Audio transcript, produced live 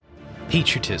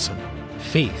patriotism,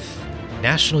 faith,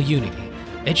 national unity,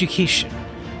 education,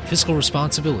 fiscal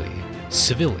responsibility,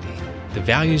 civility, the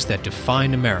values that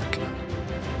define America.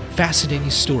 Fascinating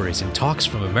stories and talks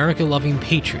from America-loving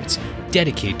patriots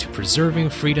dedicated to preserving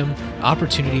freedom,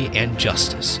 opportunity, and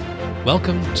justice.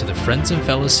 Welcome to the Friends and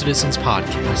Fellow Citizens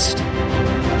podcast.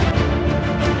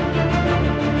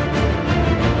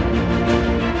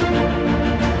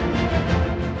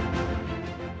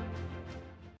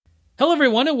 Hello,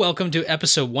 everyone, and welcome to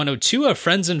episode 102 of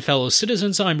Friends and Fellow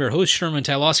Citizens. I'm your host, Sherman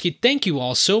Tylowski. Thank you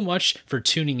all so much for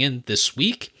tuning in this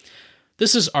week.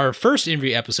 This is our first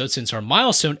interview episode since our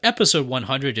milestone episode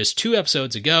 100 just 2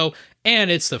 episodes ago, and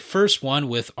it's the first one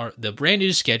with the brand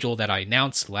new schedule that I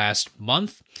announced last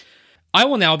month. I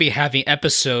will now be having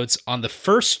episodes on the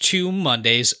first 2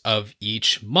 Mondays of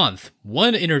each month,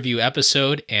 1 interview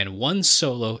episode and 1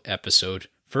 solo episode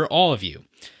for all of you.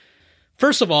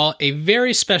 First of all, a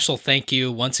very special thank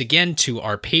you once again to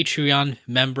our Patreon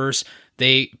members.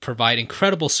 They provide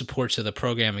incredible support to the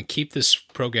program and keep this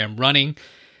program running.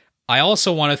 I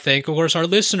also want to thank, of course, our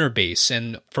listener base.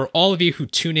 And for all of you who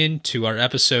tune in to our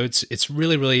episodes, it's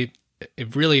really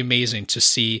amazing to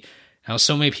see how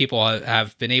so many people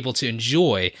have been able to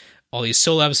enjoy all these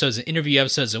solo episodes and interview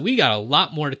episodes. And we got a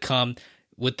lot more to come.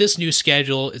 With this new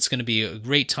schedule, it's going to be a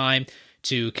great time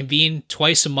to convene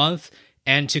twice a month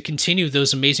and to continue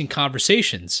those amazing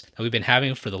conversations that we've been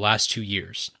having for the last 2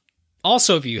 years.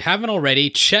 Also, if you haven't already,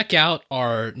 check out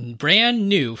our brand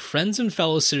new Friends and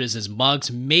Fellow Citizens mugs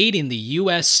made in the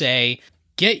USA.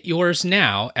 Get yours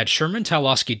now at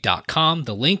ShermanTylowski.com.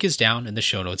 The link is down in the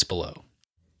show notes below.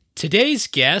 Today's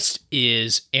guest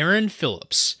is Aaron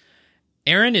Phillips.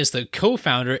 Aaron is the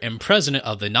co-founder and president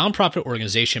of the nonprofit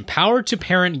organization Power to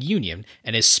Parent Union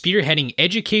and is spearheading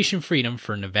education freedom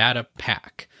for Nevada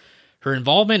PAC. Her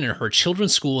involvement in her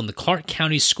children's school in the Clark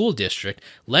County School District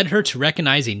led her to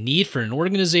recognize a need for an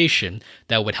organization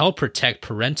that would help protect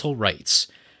parental rights.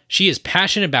 She is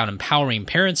passionate about empowering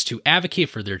parents to advocate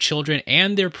for their children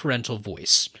and their parental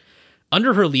voice.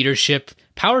 Under her leadership,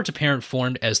 Power to Parent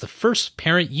formed as the first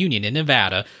parent union in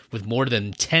Nevada with more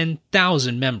than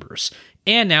 10,000 members,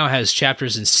 and now has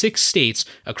chapters in 6 states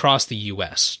across the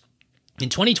U.S. In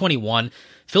 2021,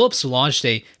 Phillips launched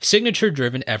a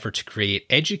signature-driven effort to create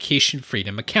education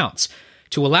freedom accounts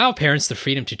to allow parents the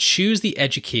freedom to choose the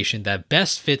education that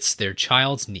best fits their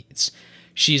child's needs.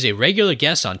 She's a regular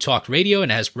guest on talk radio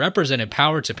and has represented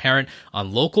Power to Parent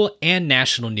on local and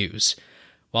national news.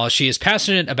 While she is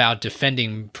passionate about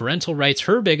defending parental rights,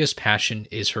 her biggest passion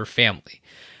is her family.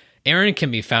 Aaron can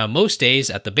be found most days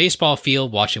at the baseball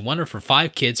field watching one of her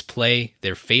 5 kids play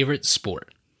their favorite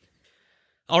sport.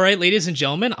 All right, ladies and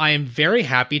gentlemen, I am very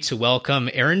happy to welcome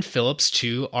Aaron Phillips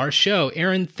to our show.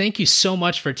 Aaron, thank you so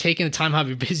much for taking the time out of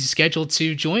your busy schedule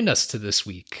to join us this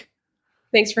week.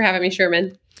 Thanks for having me,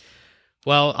 Sherman.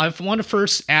 Well, I want to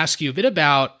first ask you a bit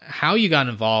about how you got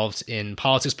involved in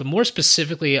politics, but more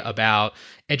specifically about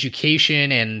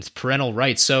education and parental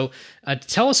rights. So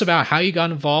tell us about how you got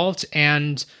involved,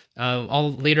 and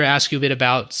I'll later ask you a bit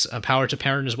about Power to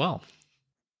Parent as well.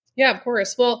 Yeah, of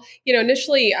course. Well,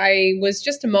 initially I was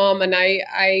just a mom and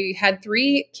I had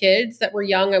 3 kids that were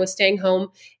young. I was staying home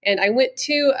and I went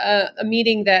to a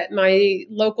meeting that my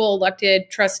local elected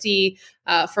trustee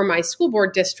for my school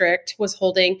board district was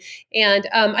holding. And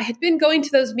I had been going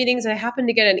to those meetings and I happened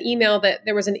to get an email that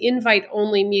there was an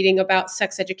invite-only meeting about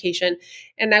sex education.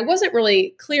 And I wasn't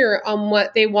really clear on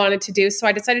what they wanted to do. So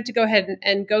I decided to go ahead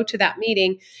and go to that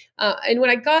meeting. And when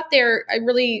I got there, I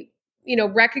really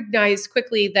recognized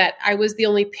quickly that I was the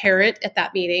only parent at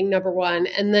that meeting, number one.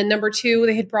 And then number 2,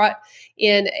 they had brought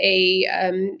in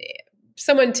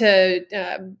someone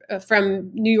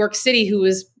from New York City who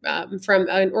was from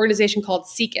an organization called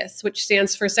SIECUS, which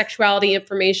stands for Sexuality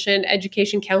Information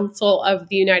Education Council of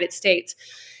the United States.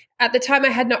 At the time, I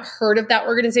had not heard of that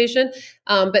organization,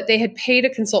 but they had paid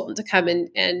a consultant to come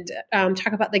and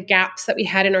talk about the gaps that we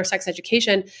had in our sex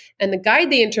education. And the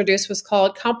guide they introduced was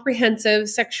called Comprehensive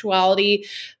Sexuality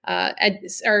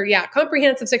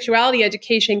Comprehensive Sexuality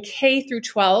Education K through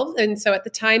 12. And so at the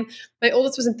time, my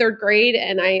oldest was in 3rd grade,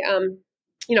 and I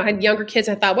had younger kids.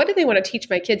 I thought, what do they want to teach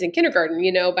my kids in kindergarten,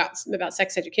 about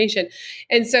sex education?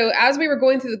 And so as we were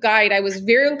going through the guide, I was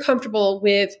very uncomfortable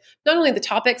with not only the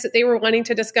topics that they were wanting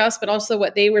to discuss, but also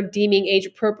what they were deeming age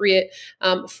appropriate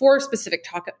for specific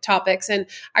topics. And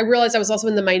I realized I was also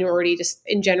in the minority just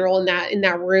in general in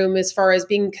that room, as far as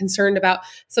being concerned about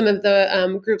some of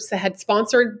the groups that had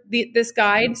sponsored this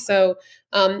guide. So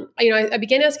I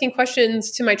began asking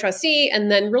questions to my trustee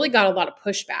and then really got a lot of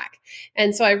pushback.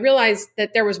 And so I realized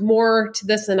that there was more to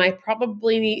this than I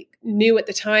probably new at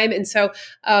the time. And so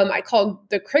I called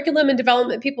the curriculum and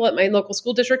development people at my local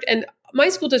school district. And my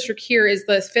school district here is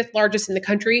the fifth largest in the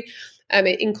country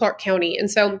in Clark County. And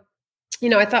so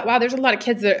I thought, wow, there's a lot of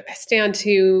kids that stand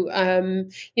to,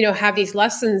 have these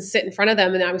lessons sit in front of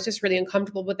them. And I was just really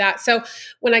uncomfortable with that. So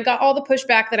when I got all the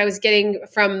pushback that I was getting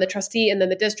from the trustee and then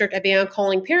the district, I began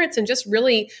calling parents and just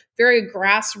really very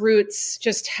grassroots,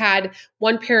 just had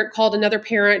one parent called another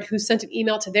parent who sent an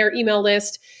email to their email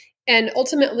list. And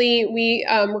ultimately, we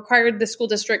required the school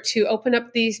district to open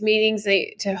up these meetings,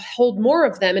 to hold more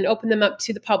of them and open them up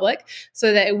to the public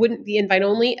so that it wouldn't be invite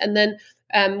only. And then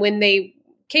when they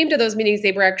came to those meetings,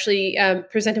 they were actually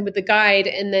presented with the guide.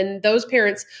 And then those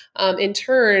parents, in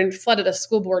turn, flooded a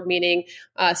school board meeting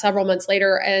several months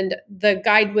later. And the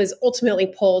guide was ultimately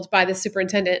pulled by the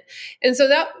superintendent. And so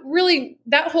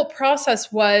that whole process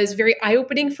was very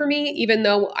eye-opening for me, even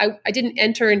though I didn't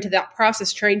enter into that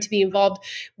process trying to be involved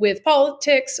with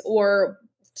politics or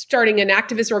starting an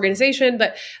activist organization.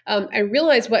 But I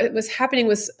realized what was happening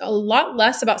was a lot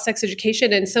less about sex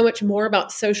education and so much more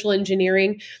about social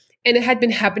engineering. And it had been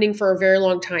happening for a very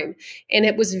long time. And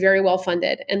it was very well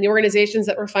funded. And the organizations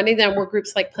that were funding them were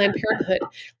groups like Planned Parenthood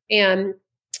and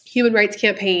Human Rights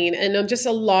Campaign, and just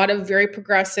a lot of very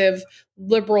progressive,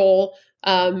 liberal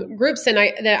groups. And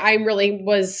I really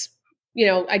was,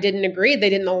 I didn't agree. They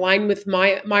didn't align with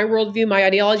my worldview, my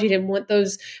ideology. I didn't want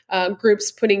those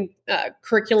groups putting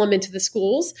curriculum into the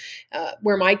schools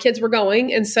where my kids were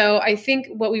going. And so I think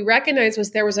what we recognized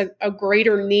was there was a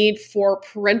greater need for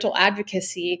parental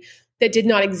advocacy that did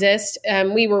not exist.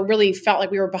 We really felt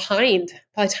like we were behind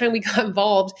by the time we got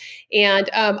involved, and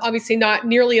obviously not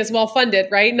nearly as well funded,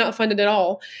 right? Not funded at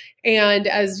all. And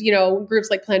as, groups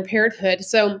like Planned Parenthood.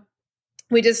 So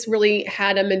we just really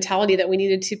had a mentality that we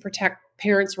needed to protect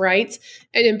parents' rights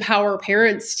and empower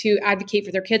parents to advocate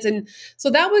for their kids. And so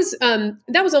that was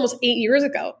almost 8 years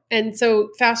ago. And so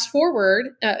fast forward,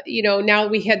 now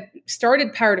we had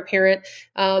started Power to Parent.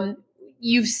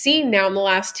 You've seen now in the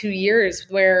last 2 years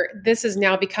where this is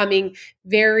now becoming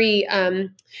very, I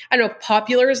don't know if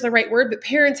popular is the right word, but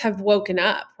parents have woken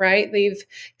up, right? They've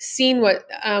seen what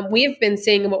we've been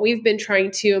seeing and what we've been trying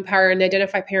to empower and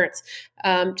identify parents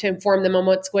to inform them on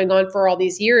what's going on for all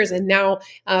these years. And now,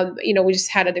 we just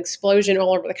had an explosion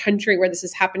all over the country where this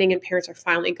is happening, and parents are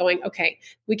finally going, okay,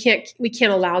 we can't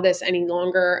allow this any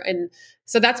longer. And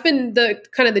so that's been the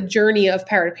kind of the journey of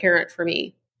Power to Parent for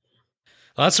me.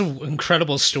 Well, that's an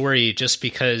incredible story, just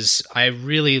because I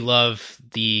really love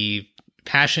the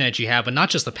passion that you have, but not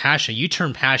just the passion. You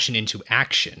turn passion into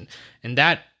action. And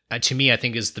that, to me, I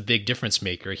think is the big difference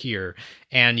maker here.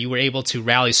 And you were able to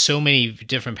rally so many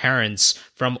different parents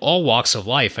from all walks of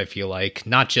life, I feel like,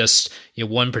 not just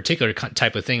one particular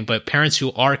type of thing, but parents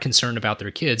who are concerned about their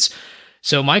kids.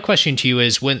 So my question to you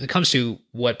is, when it comes to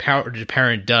what Power to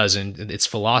Parent does and its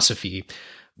philosophy,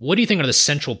 what do you think are the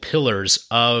central pillars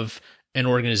of an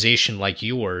organization like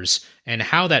yours, and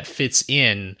how that fits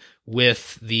in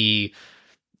with the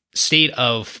state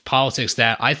of politics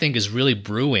that I think is really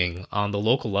brewing on the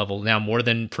local level now more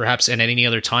than perhaps at any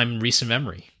other time in recent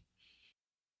memory?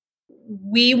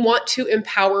 We want to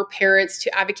empower parents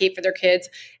to advocate for their kids,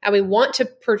 and we want to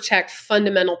protect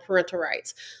fundamental parental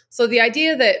rights. So the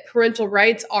idea that parental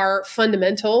rights are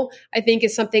fundamental, I think,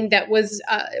 is something that was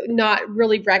not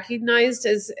really recognized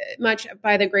as much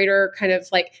by the greater kind of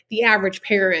like the average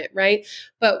parent, right?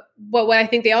 But what I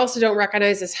think they also don't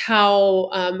recognize is how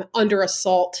under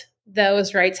assault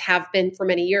those rights have been for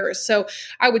many years. So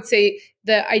I would say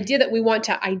the idea that we want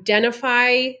to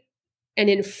identify and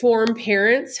inform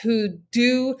parents who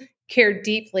do care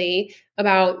deeply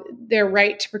about their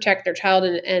right to protect their child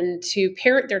and to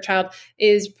parent their child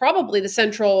is probably the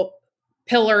central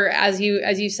pillar, as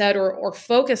you said, or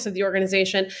focus of the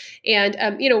organization. And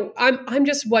I'm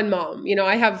just one mom.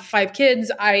 I have 5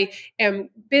 kids. I am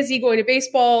busy going to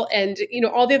baseball and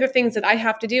all the other things that I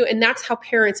have to do. And that's how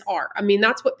parents are. I mean,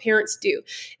 that's what parents do.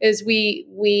 Is we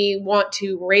want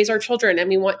to raise our children and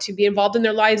we want to be involved in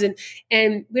their lives,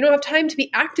 and we don't have time to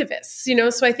be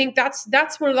activists. So I think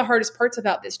that's one of the hardest parts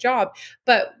about this job.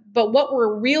 But what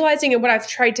we're realizing, and what I've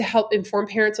tried to help inform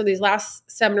parents on these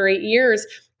last 7 or 8 years,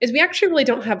 is we actually really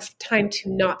don't have time to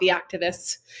not be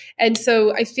activists. And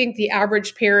so I think the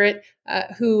average parent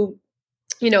who,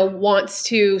 wants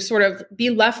to sort of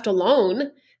be left alone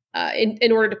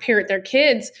in order to parent their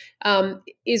kids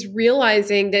is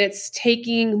realizing that it's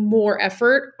taking more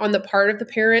effort on the part of the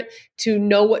parent to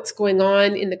know what's going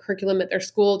on in the curriculum at their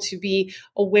school, to be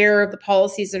aware of the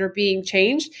policies that are being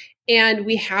changed. And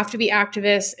we have to be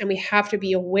activists and we have to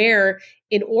be aware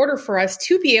in order for us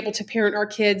to be able to parent our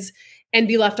kids and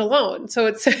be left alone. So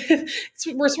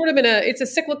we're sort of it's a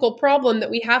cyclical problem that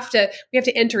we have to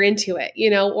enter into it,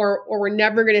 or we're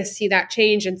never going to see that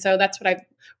change. And so that's what I've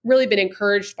really been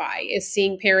encouraged by, is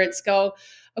seeing parents go,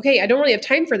 okay, I don't really have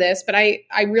time for this, but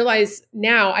I realize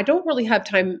now I don't really have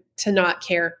time to not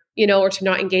care, or to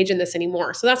not engage in this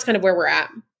anymore. So that's kind of where we're at.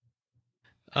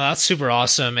 That's super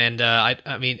awesome. And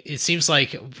I mean, it seems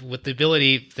like with the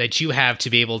ability that you have to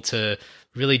be able to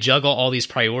really juggle all these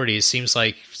priorities,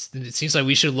 it seems like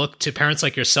we should look to parents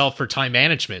like yourself for time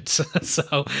management.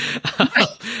 So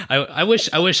I wish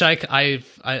I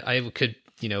could,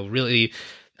 really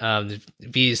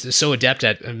be so adept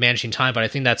at managing time. But I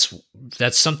think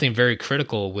that's something very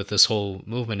critical with this whole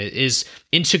movement. It is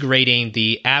integrating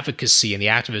the advocacy and the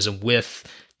activism with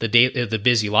the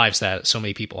busy lives that so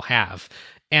many people have.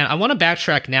 And I want to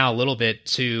backtrack now a little bit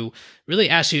to really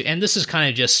ask you, and this is kind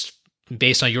of just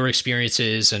based on your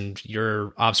experiences and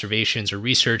your observations or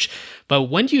research, but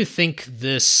when do you think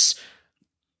this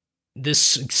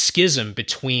schism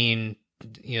between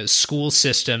school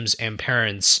systems and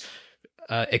parents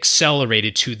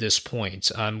accelerated to this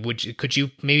point? Could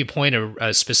you maybe point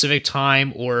a specific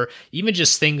time, or even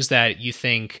just things that you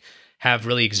think have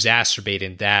really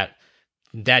exacerbated that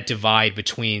divide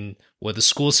between what the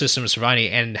school system is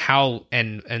providing and how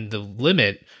and the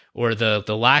limit or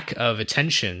the lack of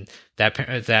attention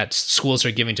that schools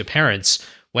are giving to parents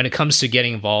when it comes to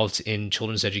getting involved in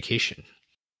children's education?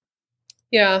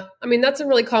 Yeah, I mean, that's a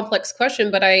really complex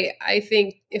question, but I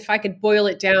think if I could boil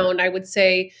it down, I would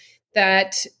say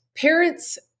that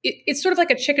parents, it's sort of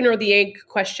like a chicken or the egg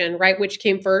question, right? Which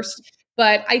came first?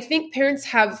 But I think parents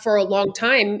have for a long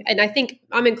time, and I think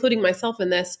I'm including myself in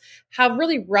this, have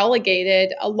really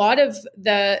relegated a lot of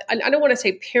I don't want to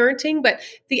say parenting, but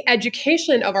the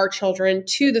education of our children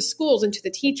to the schools and to the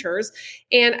teachers.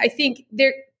 And I think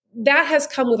that has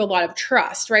come with a lot of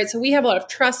trust, right? So we have a lot of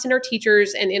trust in our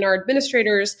teachers and in our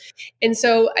administrators. And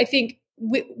so I think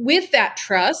with that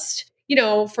trust,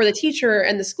 for the teacher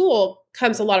and the school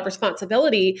comes a lot of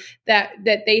responsibility that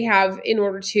they have in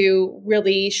order to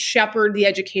really shepherd the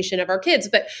education of our kids.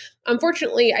 But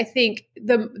unfortunately, I think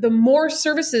the more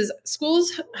services,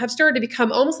 schools have started to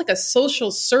become almost like a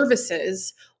social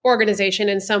services organization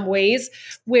in some ways,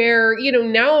 where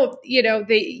now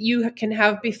you can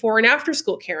have before and after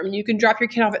school care. I mean, you can drop your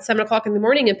kid off at 7:00 in the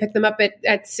morning and pick them up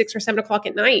at 6 or 7:00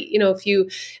 at night. If you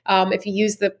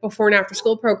use the before and after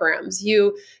school programs,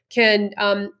 you can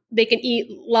they can eat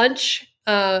lunch,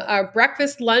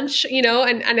 breakfast, lunch,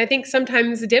 and I think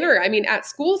sometimes dinner. I mean, at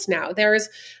schools now, there's,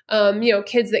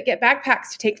 kids that get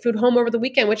backpacks to take food home over the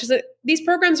weekend, which is these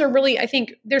programs are really, I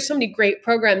think there's so many great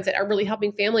programs that are really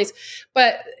helping families,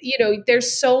 but,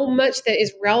 there's so much that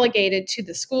is relegated to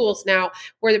the schools now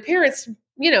where the parents,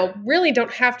 really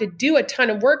don't have to do a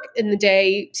ton of work in the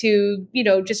day to,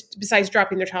 just besides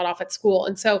dropping their child off at school.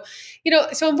 And so,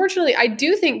 so unfortunately, I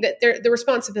do think that the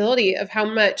responsibility of how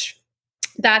much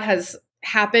that has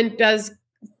happened does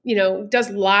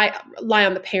lie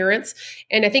on the parents.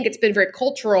 And I think it's been very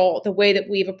cultural, the way that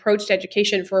we've approached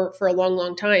education for a long,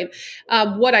 long time.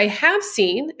 What I have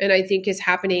seen, and I think is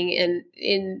happening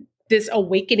in this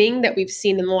awakening that we've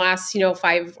seen in the last,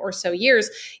 5 or so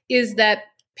years, is that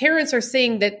parents are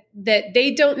saying that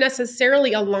they don't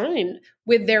necessarily align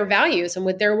with their values and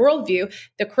with their worldview,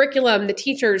 the curriculum, the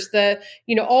teachers,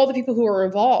 all the people who are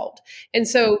involved. And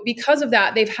so because of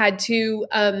that, they've had to,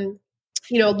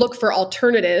 look for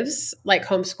alternatives like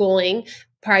homeschooling,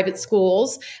 private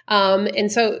schools.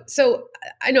 And so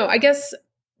I know, I guess,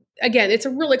 again, it's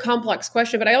a really complex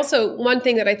question, but one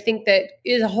thing that I think that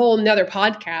is a whole nother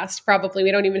podcast, probably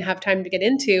we don't even have time to get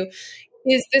into,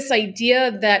 is this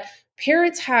idea that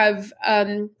parents have,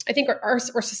 I think our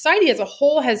society as a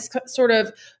whole has sort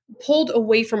of pulled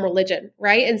away from religion,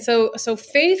 right? And so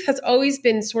faith has always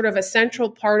been sort of a central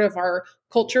part of our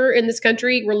culture in this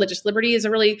country. Religious liberty has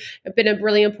been a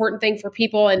really important thing for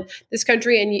people in this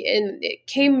country. And it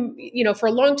came, for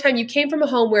a long time, you came from a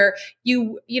home where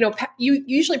you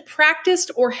usually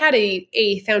practiced or had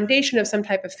a foundation of some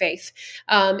type of faith.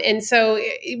 And so,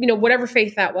 whatever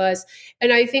faith that was.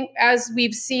 And I think as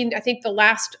we've seen, I think the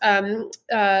last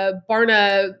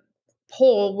Barna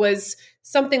poll was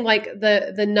something like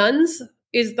the nuns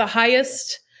is the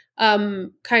highest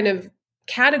kind of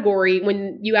category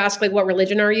when you ask like what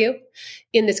religion are you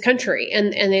in this country,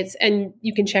 and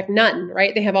you can check none,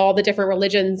 right? They have all the different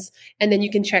religions, and then you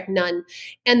can check none,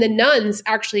 and the nuns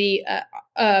actually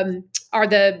are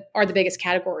the biggest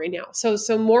category now.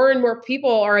 So more and more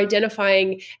people are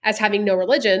identifying as having no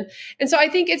religion, and so I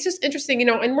think it's just interesting,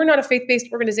 and we're not a faith-based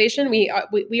organization.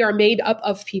 We are made up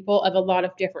of people of a lot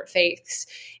of different faiths.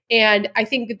 And I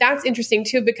think that that's interesting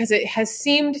too, because it has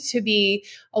seemed to be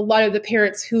a lot of the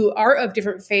parents who are of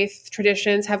different faith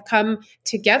traditions have come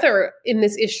together in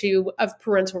this issue of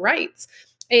parental rights.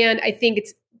 And I think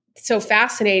it's so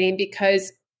fascinating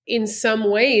because in some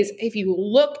ways, if you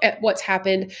look at what's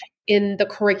happened in the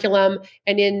curriculum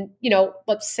and in,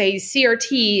 let's say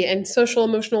CRT and social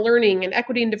emotional learning and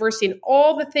equity and diversity and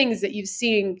all the things that you've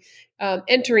seen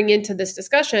entering into this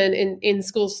discussion in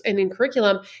schools and in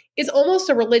curriculum is almost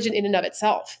a religion in and of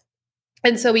itself.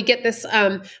 And so we get this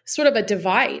sort of a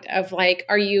divide of like,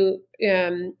 are you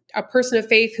a person of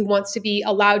faith who wants to be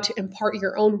allowed to impart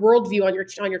your own worldview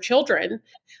on your children?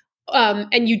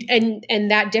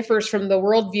 And that differs from the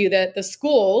worldview that the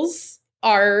schools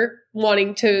are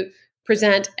wanting to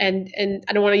present. And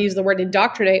I don't want to use the word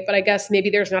indoctrinate, but I guess maybe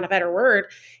there's not a better word,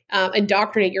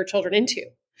 indoctrinate your children into.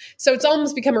 So it's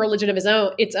almost become a religion of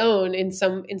its own in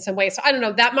some way. So I don't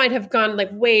know, that might have gone like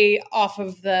way off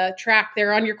of the track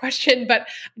there on your question, but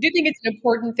I do think it's an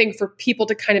important thing for people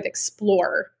to kind of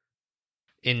explore.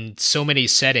 In so many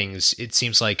settings, it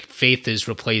seems like faith is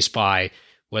replaced by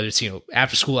whether it's,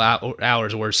 after school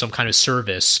hours or some kind of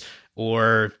service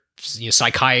or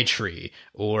psychiatry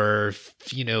or,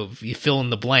 you fill in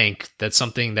the blank. That's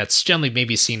something that's generally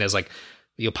maybe seen as like,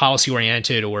 policy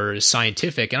oriented or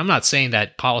scientific. And I'm not saying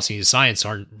that policy and science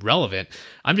aren't relevant.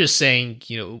 I'm just saying,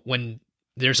 when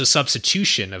there's a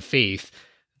substitution of faith,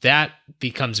 that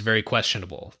becomes very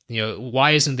questionable.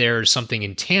 Why isn't there something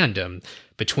in tandem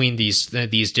between these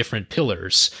different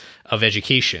pillars of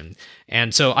education?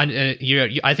 And so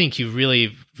I think you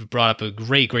really brought up a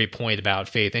great point about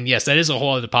faith. And yes, that is a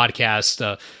whole other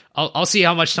podcast. I'll see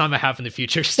how much time I have in the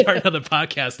future to start another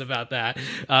podcast about that.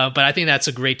 But I think that's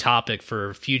a great topic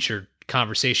for future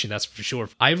conversation. That's for sure.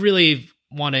 I really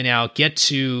want to now get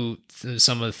to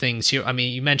some of the things here. I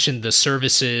mean, you mentioned the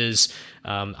services.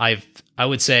 I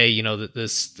would say,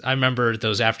 I remember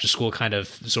those after school kind of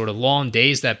sort of long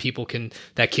days that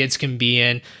kids can be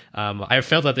in. I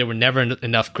felt that there were never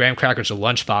enough graham crackers or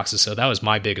lunch boxes. So that was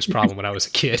my biggest problem when I was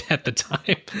a kid at the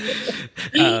time.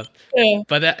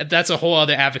 But that's a whole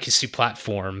other advocacy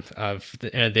platform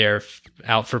there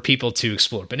out for people to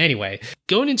explore. But anyway,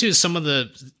 going into some of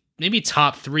the maybe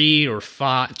top 3 or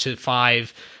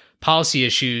 5 policy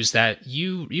issues that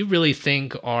you really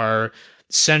think are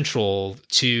central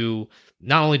to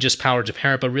not only just power to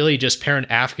parent, but really just parent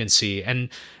advocacy. And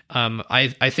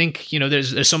I think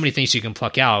there's so many things you can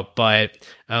pluck out, but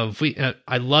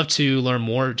I'd love to learn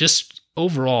more, just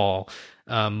overall,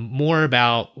 more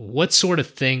about what sort of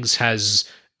things has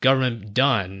government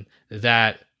done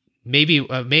that maybe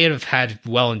may have had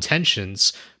well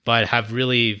intentions, but have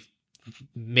really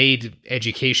made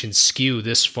education skew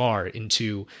this far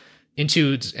into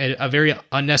a very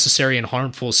unnecessary and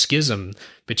harmful schism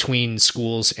between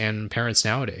schools and parents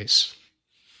nowadays.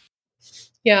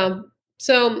 Yeah.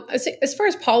 So as far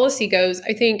as policy goes,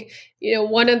 I think,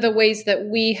 one of the ways that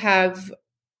we have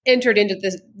entered into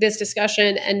this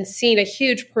discussion and seen a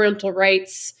huge parental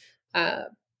rights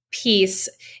piece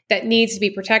that needs to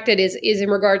be protected is in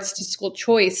regards to school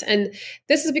choice. And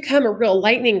this has become a real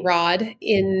lightning rod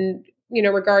in,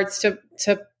 regards to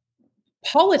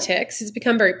politics. It's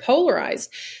become very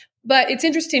polarized. But it's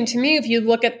interesting to me, if you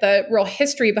look at the real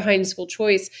history behind school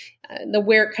choice,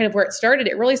 where it started,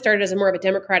 it really started as more of a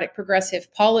democratic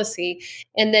progressive policy.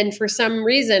 And then for some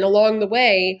reason along the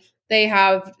way, they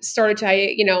have started to,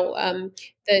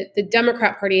 the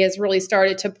Democrat Party has really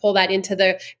started to pull that into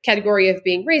the category of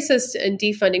being racist and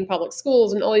defunding public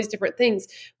schools and all these different things,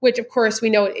 which of course we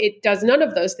know it does none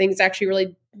of those things, actually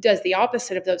really does the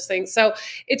opposite of those things. So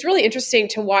it's really interesting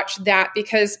to watch that,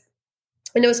 because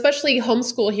I know, especially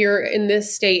homeschool here in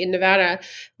this state in Nevada,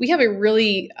 we have a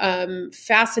really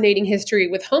fascinating history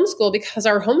with homeschool, because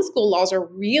our homeschool laws are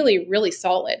really, really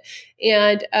solid.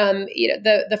 And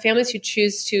the families who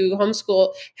choose to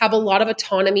homeschool have a lot of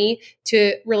autonomy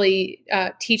to really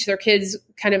teach their kids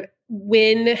kind of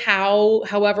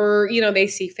however they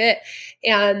see fit,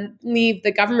 and leave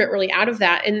the government really out of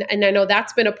that. And I know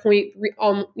that's been a point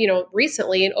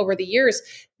recently and over the years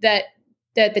that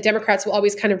the Democrats will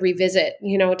always kind of revisit,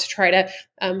 to try to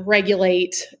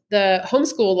regulate the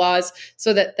homeschool laws,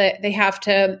 so that they have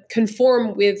to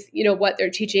conform with, what they're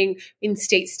teaching in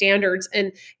state standards.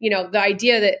 And, the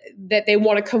idea that they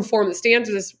want to conform the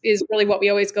standards is really what we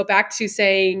always go back to,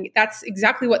 saying that's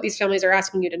exactly what these families are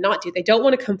asking you to not do. They don't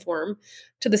want to conform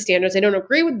to the standards. They don't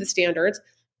agree with the standards.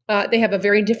 They have a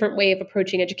very different way of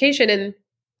approaching education. And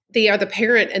they are the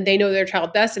parent and they know their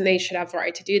child best and they should have the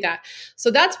right to do that.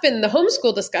 So that's been the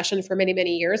homeschool discussion for many,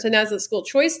 many years. And as the school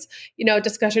choice,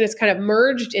 discussion has kind of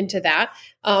merged into that.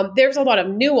 There's a lot of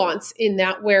nuance in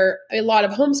that where a lot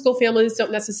of homeschool families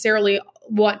don't necessarily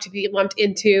want to be lumped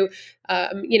into,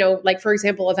 like, for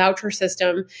example, a voucher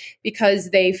system,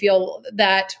 because they feel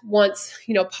that once,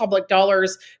 public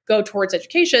dollars go towards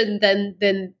education,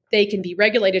 then they can be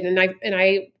regulated. And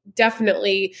I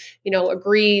definitely,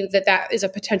 agree that that is a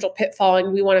potential pitfall,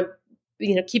 and we want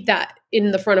to, keep that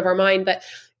in the front of our mind. But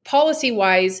policy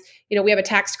wise, we have a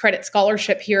tax credit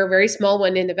scholarship here, a very small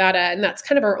one in Nevada, and that's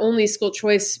kind of our only school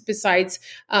choice besides,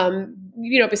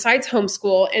 besides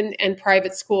homeschool and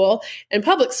private school and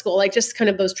public school, like just kind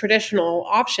of those traditional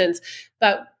options.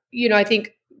 But, I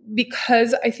think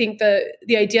because I think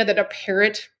the idea that a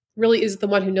parent really is the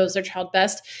one who knows their child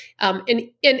best. And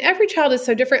every child is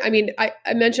so different. I mean, I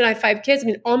mentioned I have 5 kids. I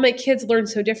mean, all my kids learn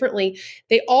so differently.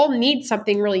 They all need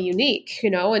something really unique,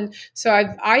 and so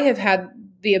I have had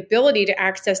the ability to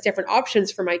access different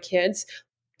options for my kids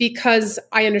because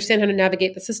I understand how to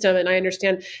navigate the system and I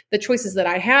understand the choices that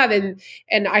I have,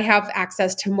 and I have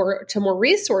access to more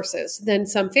resources than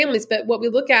some families. But what we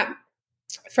look at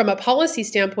from a policy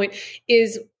standpoint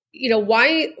is,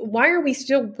 why are we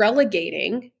still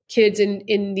relegating kids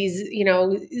in these,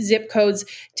 zip codes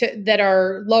that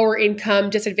are lower income,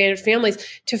 disadvantaged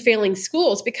families to failing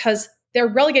schools because they're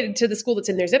relegated to the school that's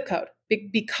in their zip code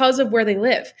because of where they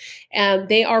live. And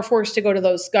they are forced to go to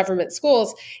those government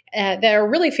schools that are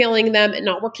really failing them and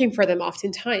not working for them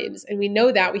oftentimes. And we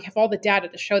know that. We have all the data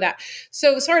to show that.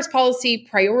 So as far as policy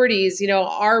priorities,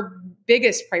 our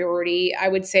biggest priority, I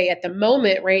would say at the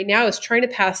moment right now, is trying to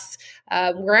pass.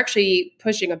 We're actually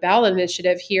pushing a ballot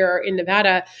initiative here in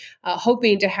Nevada,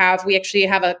 hoping to have, we actually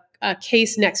have a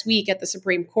case next week at the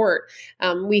Supreme Court.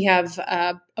 We have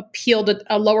appealed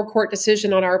a lower court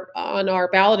decision on our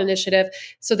ballot initiative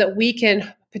so that we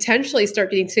can potentially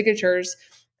start getting signatures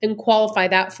and qualify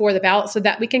that for the ballot so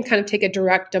that we can kind of take a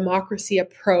direct democracy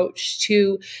approach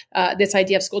to this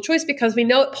idea of school choice, because we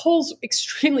know it polls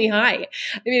extremely high.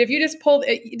 I mean, if you just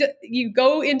you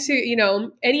go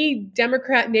into, any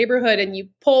Democrat neighborhood and you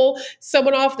pull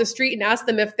someone off the street and ask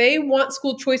them if they want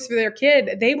school choice for their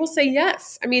kid, they will say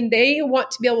yes. I mean, they want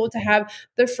to be able to have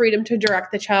the freedom to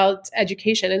direct the child's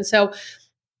education. And so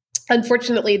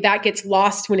unfortunately, that gets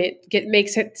lost when it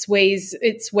makes its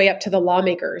way up to the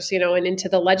lawmakers, and into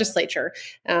the legislature.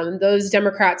 Those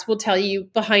Democrats will tell you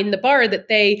behind the bar that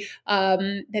they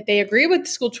agree with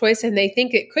school choice and they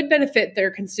think it could benefit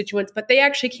their constituents, but they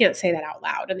actually can't say that out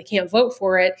loud and they can't vote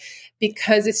for it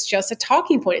because it's just a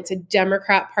talking point. It's a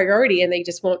Democrat priority, and they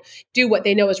just won't do what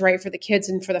they know is right for the kids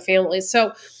and for the families.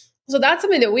 So that's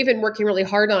something that we've been working really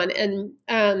hard on, and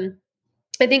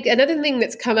I think another thing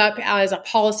that's come up as a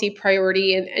policy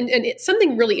priority, and it's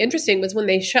something really interesting, was when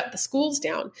they shut the schools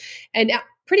down, and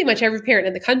pretty much every parent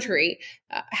in the country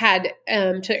had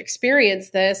to experience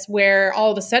this, where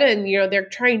all of a sudden, they're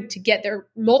trying to get their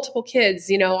multiple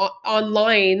kids,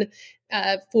 online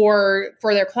for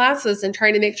their classes and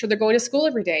trying to make sure they're going to school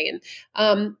every day. And,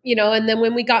 and then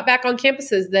when we got back on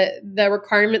campuses, the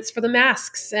requirements for the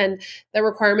masks and the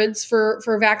requirements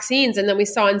for vaccines. And then we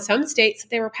saw in some states that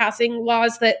they were passing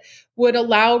laws that would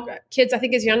allow kids, I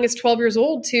think as young as 12 years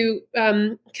old, to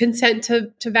consent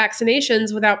to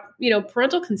vaccinations without,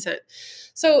 parental consent.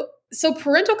 So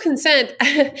parental consent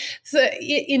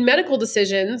in medical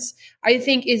decisions, I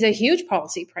think, is a huge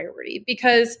policy priority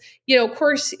because, of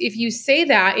course, if you say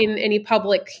that in any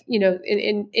public,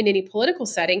 in any political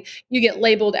setting, you get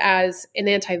labeled as an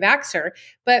anti-vaxxer.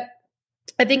 But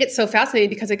I think it's so fascinating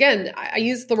because, again, I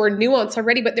used the word nuance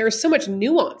already, but there is so much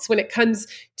nuance when it comes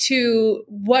to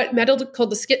what medical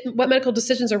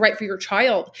decisions are right for your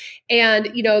child.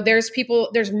 And,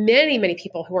 there's many, many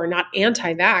people who are not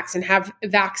anti-vax and have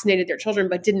vaccinated their children,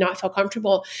 but did not feel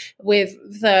comfortable with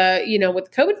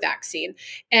with COVID vaccine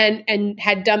and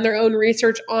had done their own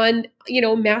research on,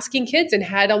 masking kids, and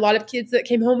had a lot of kids that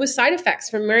came home with side effects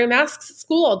from wearing masks at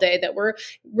school all day that were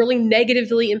really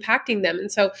negatively impacting them.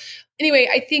 And so anyway,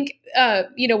 I think,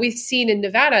 we've seen in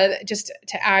Nevada, just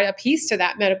to add a piece to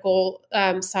that medical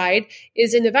side,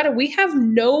 is in Nevada, we have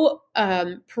no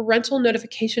parental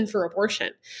notification for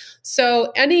abortion.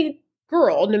 So any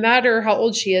girl, no matter how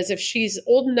old she is, if she's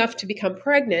old enough to become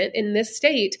pregnant in this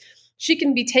state, she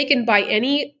can be taken by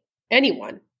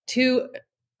anyone to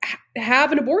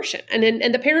have an abortion,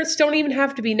 and the parents don't even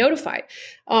have to be notified.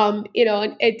 And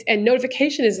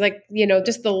notification is like,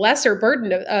 just the lesser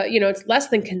burden of, it's less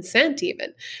than consent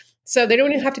even. So they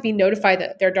don't even have to be notified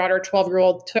that their daughter,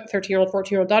 12-year-old, 13-year-old,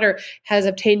 14-year-old daughter has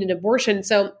obtained an abortion.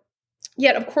 So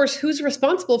Yet, of course, who's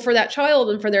responsible for that child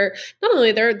and for their not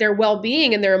only their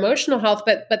well-being and their emotional health,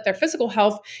 but their physical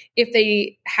health if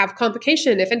they have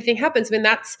complication, if anything happens? I mean,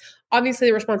 that's obviously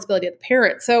the responsibility of the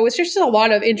parent. So it's just a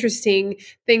lot of interesting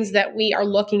things that we are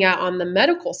looking at on the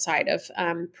medical side of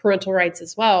parental rights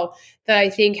as well that I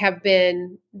think have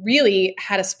been really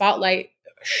had a spotlight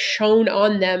shown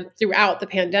on them throughout the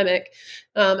pandemic.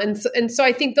 And so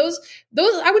I think those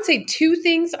I would say two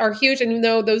things are huge. And even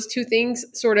though those two things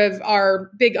sort of are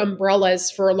big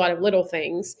umbrellas for a lot of little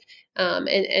things,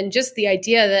 and just the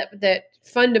idea that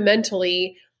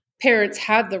fundamentally parents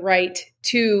have the right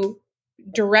to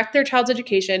direct their child's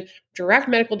education, direct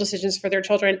medical decisions for their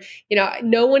children.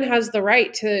 No one has the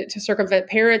right to circumvent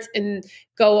parents and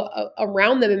go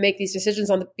around them and make these decisions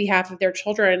on the behalf of their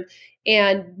children.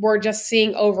 And we're just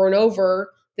seeing over and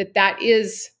over that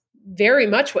is very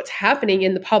much what's happening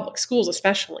in the public schools,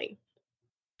 especially.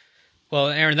 Well,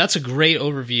 Aaron, that's a great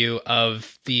overview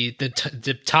of the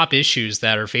top issues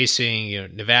that are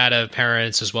facing Nevada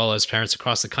parents as well as parents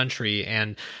across the country.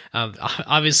 And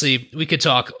obviously, we could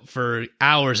talk for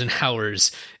hours and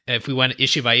hours if we went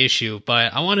issue by issue.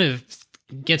 But I want to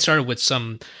get started with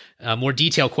some more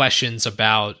detailed questions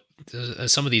about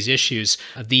some of these issues.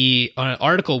 The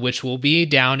article, which will be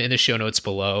down in the show notes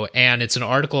below, and it's an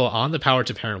article on the Power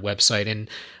to Parent website. And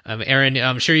Aaron,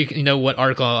 I'm sure you know what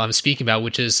article I'm speaking about,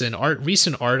 which is an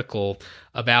recent article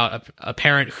about a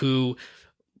parent who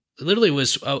literally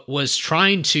was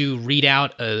trying to read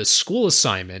out a school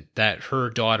assignment that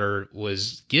her daughter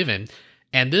was given.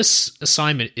 And this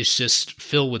assignment is just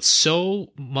filled with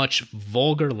so much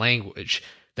vulgar language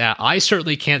that I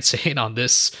certainly can't say it on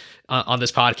this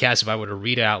podcast if I were to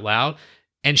read it out loud.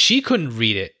 And she couldn't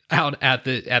read it out at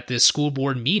the school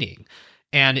board meeting.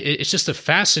 And it's just a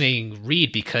fascinating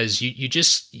read because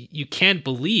you can't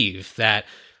believe that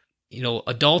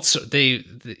adults,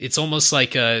 it's almost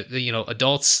like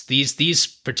adults, these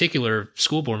particular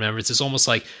school board members, it's almost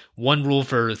like one rule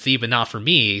for thee but not for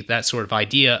me, that sort of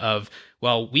idea of,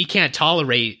 well, we can't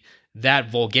tolerate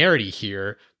that vulgarity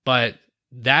here, but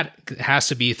that has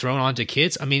to be thrown onto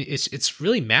kids. I mean, it's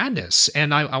really madness.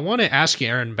 And I want to ask you,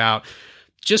 Aaron, about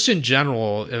just in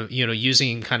general,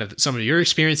 using kind of some of your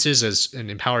experiences as an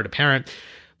empowered parent,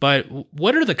 but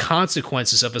what are the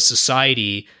consequences of a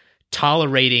society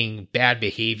tolerating bad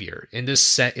behavior, in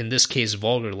this case,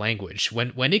 vulgar language,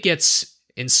 when it gets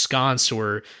ensconced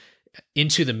or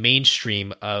into the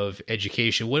mainstream of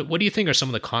education? What do you think are some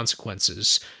of the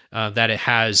consequences that it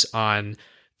has on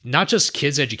not just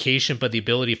kids' education, but the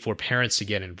ability for parents to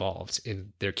get involved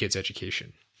in their kids'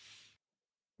 education?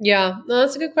 Yeah, no,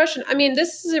 that's a good question. I mean,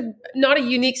 this is not a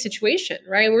unique situation,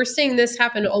 right? We're seeing this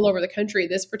happen all over the country.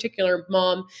 This particular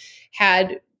mom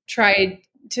had tried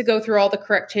to go through all the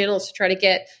correct channels to try to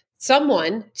get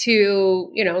someone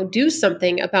to, do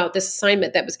something about this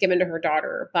assignment that was given to her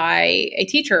daughter by a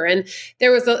teacher. And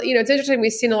there was it's interesting.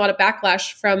 We've seen a lot of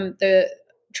backlash from the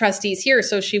trustees here.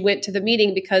 So she went to the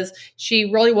meeting because she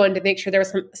really wanted to make sure there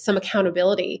was some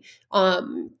accountability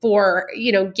for,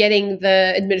 getting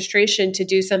the administration to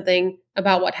do something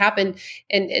about what happened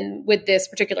and with this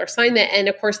particular assignment. And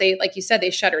of course, they, like you said, they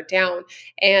shut her down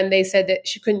and they said that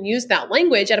she couldn't use that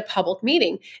language at a public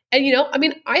meeting. And,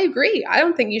 I agree. I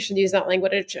don't think you should use that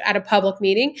language at a public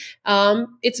meeting.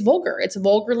 It's vulgar. It's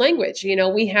vulgar language.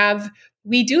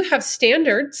 We do have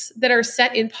standards that are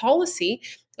set in policy.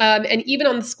 And even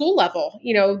on the school level,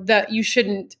 that you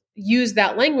shouldn't use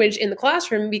that language in the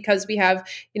classroom because we have,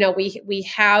 we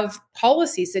have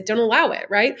policies that don't allow it,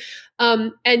 right?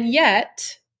 And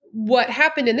yet, what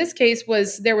happened in this case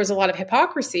was there was a lot of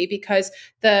hypocrisy because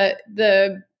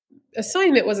the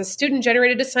assignment was a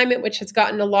student-generated assignment, which has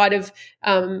gotten a lot of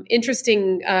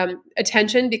interesting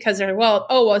attention because they're,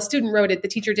 a student wrote it, the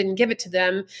teacher didn't give it to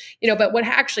them, But what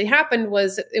actually happened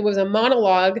was it was a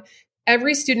monologue.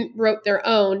 Every student wrote their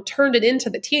own, turned it into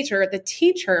the teacher. The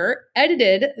teacher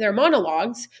edited their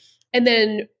monologues and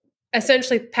then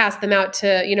essentially passed them out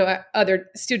to, other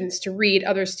students to read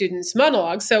other students'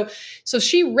 monologues. So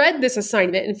she read this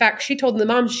assignment. In fact, she told the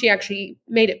mom she actually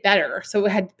made it better. So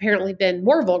it had apparently been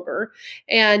more vulgar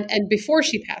and before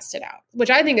she passed it out,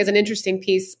 which I think is an interesting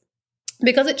piece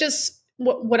because it just,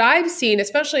 what I've seen,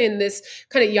 especially in this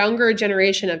kind of younger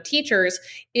generation of teachers,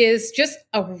 is just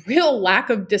a real lack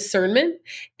of discernment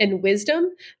and wisdom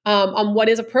on what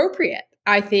is appropriate.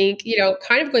 I think,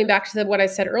 kind of going back to what I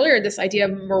said earlier, this idea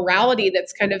of morality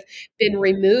that's kind of been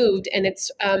removed. And it's,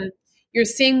 you're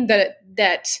seeing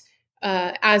that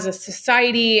as a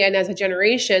society and as a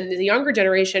generation, the younger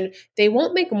generation, they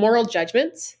won't make moral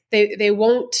judgments. They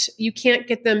won't, you can't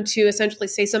get them to essentially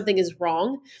say something is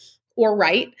wrong or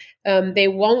right.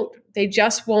 They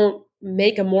just won't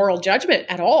make a moral judgment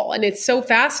at all. And it's so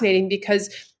fascinating because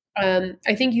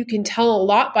I think you can tell a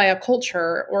lot by a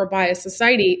culture or by a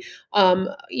society, on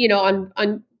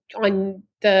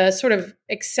the sort of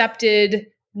accepted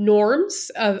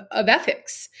norms of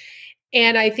ethics.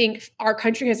 And I think our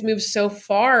country has moved so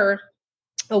far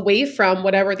away from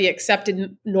whatever the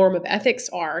accepted norm of ethics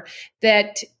are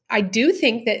that I do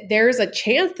think that there's a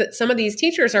chance that some of these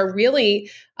teachers are really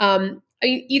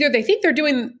either they think they're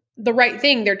doing the right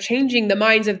thing, they're changing the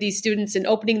minds of these students and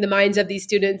opening the minds of these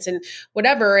students and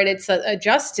whatever, and it's a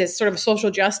justice, sort of a social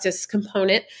justice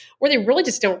component, or they really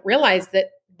just don't realize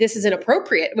that this is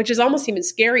inappropriate, which is almost even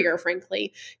scarier,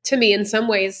 frankly, to me in some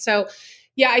ways. So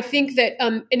yeah, I think that,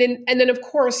 and then of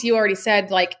course you already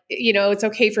said, like, it's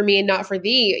okay for me and not for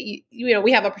thee.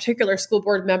 We have a particular school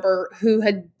board member who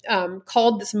had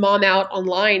called this mom out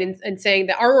online and saying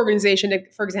that our organization,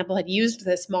 for example, had used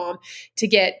this mom to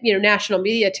get national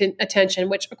media attention.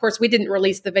 Which, of course, we didn't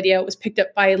release the video; it was picked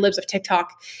up by libs of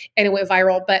TikTok and it went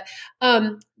viral. But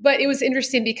it was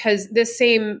interesting because this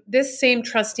same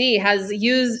trustee has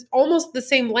used almost the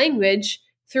same language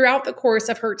throughout the course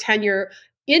of her tenure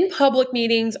in public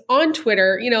meetings, on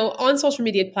Twitter, on social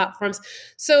media platforms.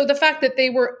 So the fact that they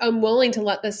were unwilling to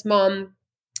let this mom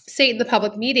say it in the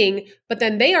public meeting, but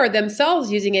then they are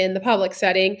themselves using it in the public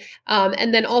setting,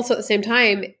 and then also at the same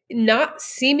time, not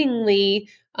seemingly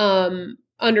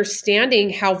understanding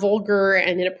how vulgar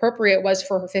and inappropriate it was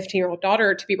for her 15-year-old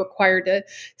daughter to be required to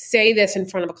say this in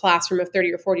front of a classroom of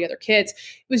 30 or 40 other kids.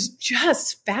 It was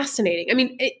just fascinating. I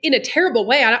mean, in a terrible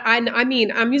way. I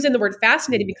mean, I'm using the word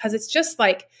fascinating because it's just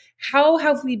like, how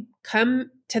have we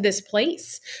come to this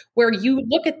place where you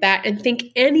look at that and think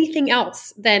anything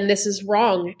else than this is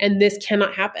wrong and this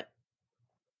cannot happen?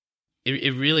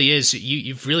 It really is.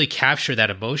 You've really captured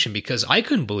that emotion, because I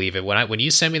couldn't believe it when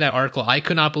you sent me that article. I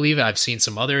could not believe it. I've seen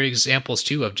some other examples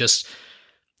too of just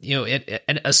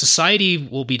a society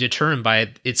will be determined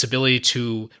by its ability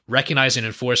to recognize and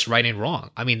enforce right and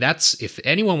wrong. I mean, that's, if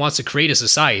anyone wants to create a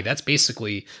society, that's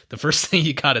basically the first thing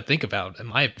you got to think about, in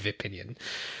my opinion.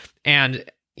 And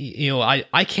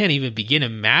I can't even begin to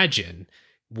imagine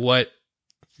what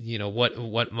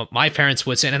my parents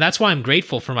would say. And that's why I'm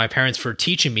grateful for my parents for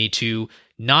teaching me to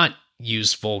not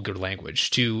use vulgar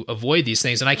language, to avoid these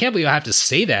things. And I can't believe I have to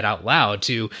say that out loud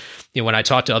to, when I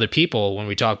talk to other people, when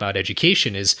we talk about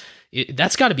education,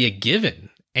 that's got to be a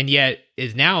given. And yet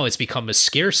now it's become a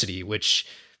scarcity, which,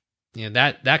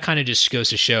 that kind of just goes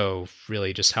to show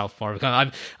really just how far we've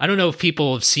gone. I don't know if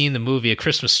people have seen the movie A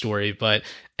Christmas Story, but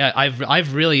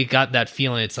I've really got that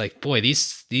feeling. It's like, boy,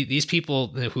 these people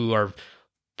who are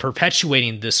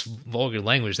perpetuating this vulgar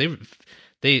language,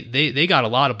 they got a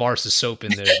lot of bars of soap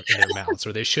in their mouths,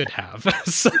 or they should have.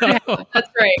 So, yeah, that's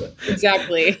right,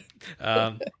 exactly.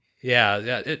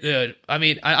 Yeah. I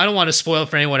mean, I don't want to spoil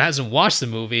for anyone who hasn't watched the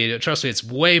movie. Trust me, it's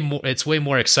way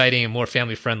more exciting and more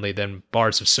family friendly than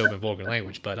bars of soap and vulgar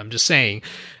language. But I'm just saying,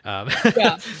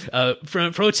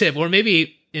 pro tip, or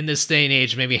maybe in this day and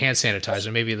age, maybe hand sanitizer.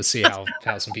 Maybe let's see how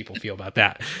some people feel about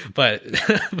that. But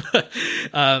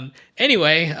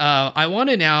anyway, I want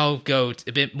to now go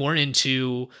a bit more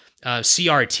into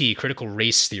CRT, critical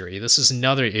race theory. This is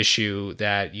another issue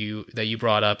that you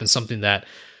brought up, and something that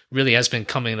really has been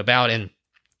coming about.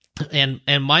 And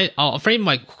I'll frame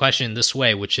my question this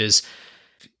way, which is,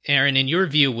 Aaron, in your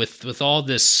view, with all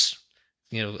this,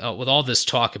 with all this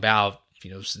talk about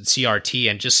CRT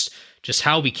and just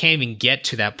how we can't even get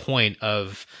to that point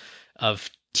of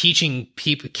teaching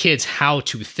kids how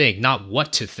to think, not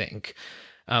what to think.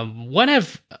 What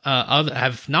have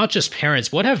not just parents,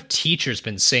 what have teachers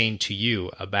been saying to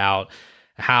you about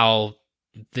how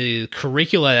the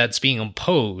curricula that's being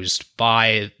imposed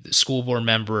by school board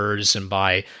members and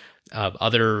by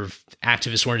other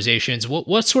activist organizations,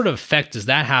 what sort of effect does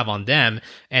that have on them?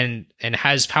 And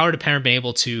has Power to Parent been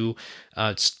able to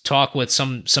talk with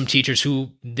some teachers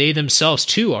who they themselves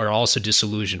too are also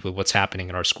disillusioned with what's happening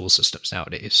in our school systems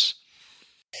nowadays?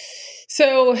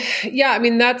 So yeah, I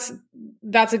mean, that's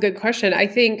a good question. I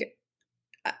think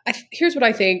here's what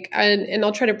I think, and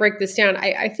I'll try to break this down.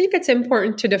 I think it's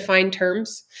important to define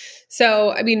terms.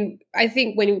 So, I mean, I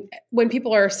think when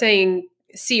people are saying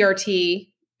CRT,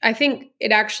 I think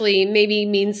it actually maybe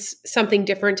means something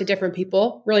different to different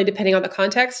people, really depending on the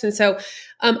context. And so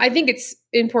I think it's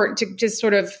important to just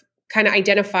sort of kind of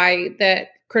identify that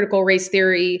critical race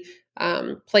theory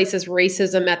places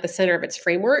racism at the center of its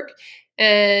framework.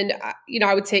 And,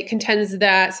 I would say it contends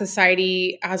that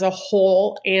society as a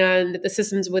whole and the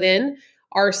systems within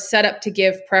are set up to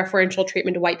give preferential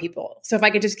treatment to white people. So if I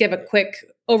could just give a quick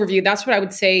overview, that's what I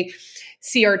would say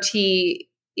CRT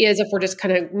is, if we're just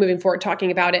kind of moving forward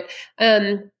talking about it.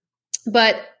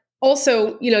 But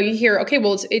also, you hear, okay,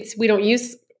 well, we don't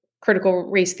use critical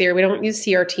race theory. We don't use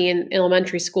CRT in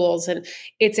elementary schools. And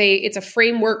it's a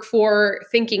framework for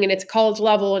thinking, and it's college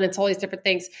level, and it's all these different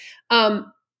things.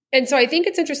 And so I think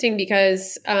it's interesting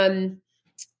because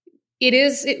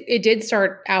it did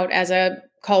start out as a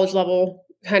college level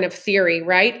kind of theory,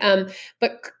 right?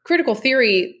 But critical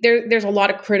theory, there's a lot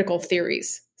of critical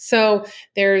theories. So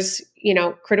there's,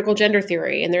 critical gender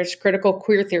theory, and there's critical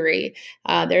queer theory.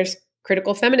 There's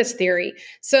critical feminist theory.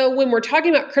 So when we're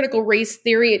talking about critical race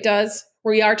theory,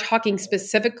 we are talking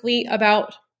specifically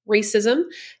about racism.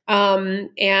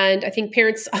 And I think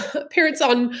parents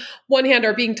on one hand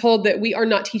are being told that we are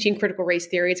not teaching critical race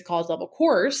theory. It's a college level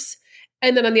course.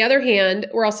 And then on the other hand,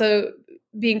 we're also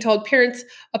being told parents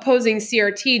opposing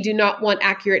CRT do not want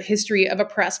accurate history of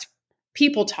oppressed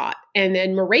people taught, and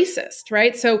we're racist,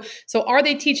 right? So are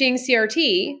they teaching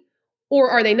CRT, or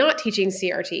are they not teaching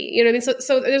CRT? You know what I mean?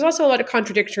 So there's also a lot of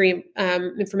contradictory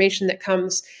information that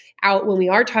comes out when we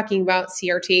are talking about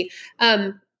CRT.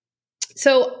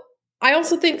 So I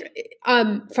also think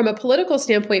from a political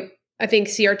standpoint, I think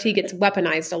CRT gets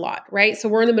weaponized a lot, right? So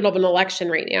we're in the middle of an election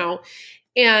right now.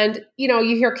 And,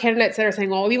 you hear candidates that are saying,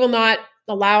 well, we will not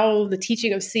allow the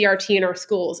teaching of CRT in our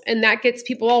schools. And that gets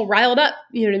people all riled up,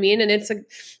 you know what I mean? And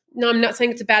no, I'm not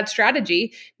saying it's a bad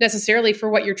strategy necessarily for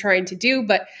what you're trying to do,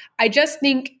 but I just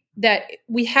think that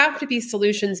we have to be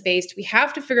solutions based. We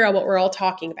have to figure out what we're all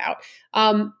talking about.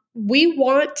 We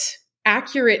want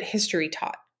accurate history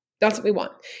taught. That's what we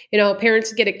want.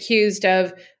 Parents get accused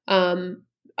of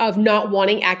not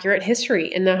wanting accurate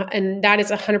history, and that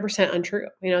is 100% untrue.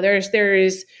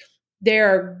 There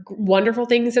are wonderful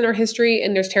things in our history,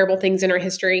 and there's terrible things in our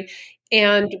history,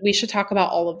 and we should talk about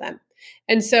all of them.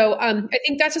 And so I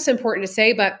think that's just important to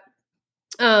say. But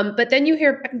then you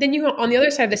on the other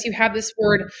side of this, you have this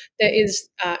word that is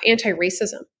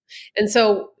anti-racism. And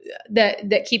so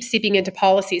that keeps seeping into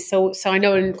policies. So I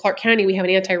know in Clark County, we have an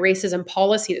anti-racism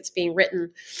policy that's being written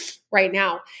right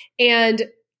now. And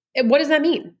what does that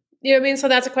mean? You know what I mean? So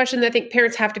that's a question that I think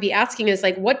parents have to be asking is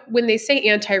like, when they say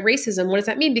anti-racism, what does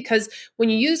that mean? Because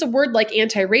when you use a word like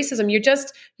anti-racism,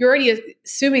 you're already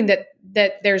assuming that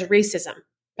there's racism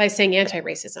by saying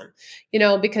anti-racism,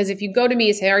 because if you go to me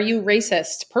and say, are you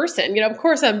racist person? Of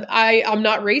course I'm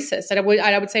not racist. And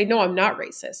I would say, no, I'm not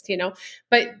racist,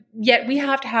 but yet we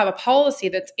have to have a policy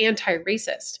that's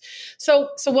anti-racist. So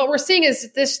what we're seeing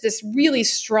is this really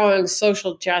strong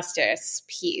social justice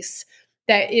piece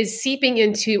that is seeping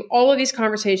into all of these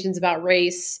conversations about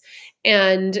race,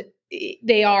 and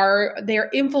they are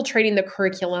infiltrating the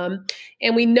curriculum.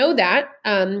 And we know that,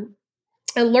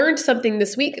 I learned something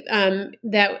this week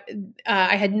that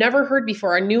I had never heard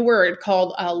before, a new word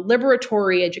called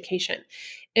liberatory education.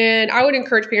 And I would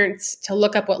encourage parents to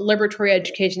look up what liberatory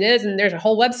education is, and there's a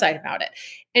whole website about it.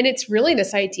 And it's really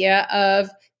this idea of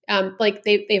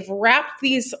they've wrapped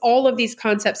all of these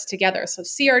concepts together. So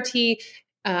CRT,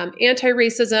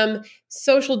 anti-racism,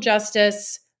 social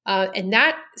justice, and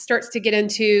that starts to get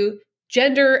into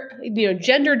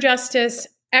gender justice,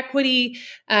 equity,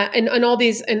 and all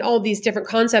these different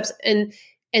concepts, and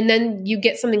then you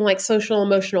get something like social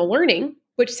emotional learning,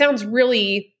 which sounds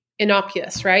really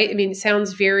innocuous, right? I mean, it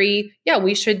sounds very,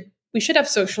 we should have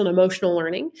social and emotional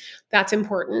learning. That's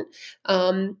important.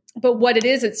 But what it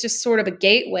is, it's just sort of a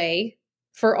gateway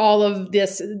for all of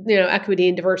this, equity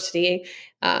and diversity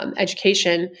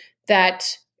education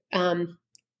that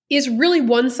is really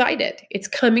one-sided. It's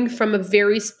coming from a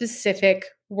very specific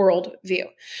worldview.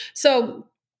 So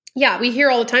we hear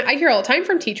all the time. I hear all the time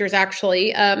from teachers,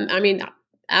 actually.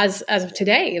 As of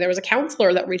today, there was a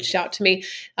counselor that reached out to me,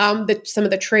 some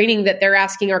of the training that they're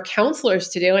asking our counselors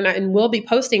to do. And we'll be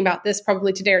posting about this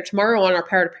probably today or tomorrow on our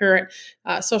Power to Parent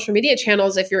social media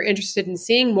channels if you're interested in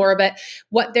seeing more. But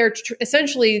what they're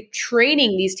essentially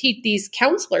training these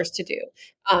counselors to do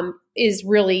is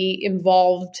really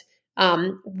involved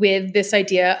with this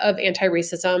idea of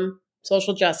anti-racism,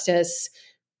 social justice,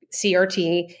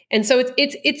 CRT. And so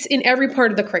it's in every part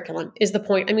of the curriculum is the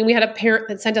point. I mean, we had a parent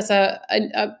that sent us a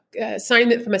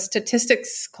assignment from a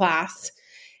statistics class,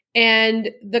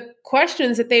 and the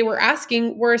questions that they were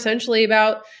asking were essentially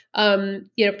about,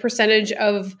 percentage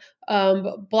of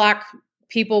Black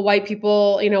people, white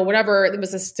people, whatever. It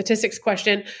was a statistics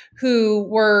question who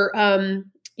were,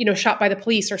 shot by the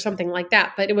police or something like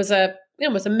that. But it was a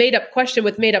made up question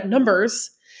with made up numbers.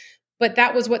 But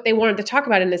that was what they wanted to talk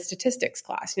about in a statistics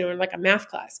class, like a math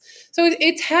class. So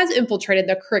it has infiltrated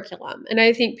the curriculum. And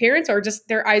I think parents are just,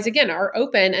 their eyes again are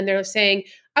open, and they're saying,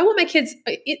 I want my kids,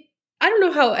 I don't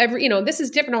know how this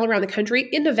is different all around the country.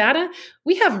 In Nevada,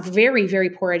 we have very, very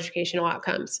poor educational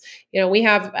outcomes. We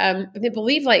have, I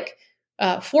believe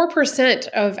 4%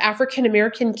 of African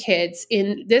American kids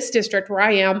in this district where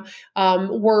I am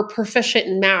were proficient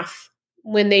in math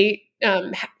when they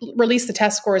released the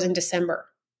test scores in December.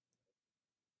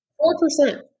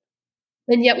 4%.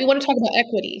 And yet we want to talk about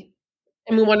equity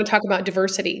and we want to talk about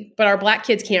diversity, but our Black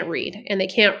kids can't read and they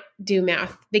can't do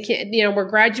math. They can't, we're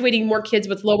graduating more kids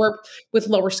with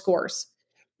lower scores.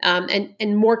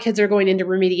 And more kids are going into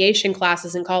remediation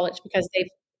classes in college because they've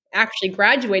actually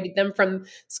graduated them from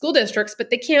school districts, but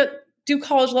they can't do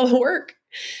college level work.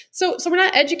 So we're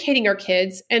not educating our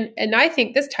kids. And I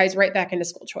think this ties right back into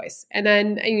school choice. And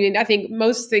then, I think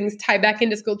most things tie back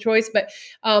into school choice, but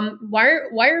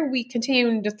why are we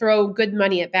continuing to throw good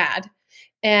money at bad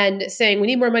and saying we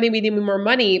need more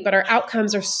money, but our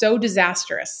outcomes are so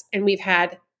disastrous. And we've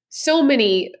had so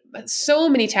many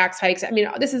tax hikes.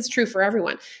 This is true for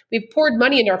everyone. We've poured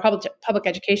money into our public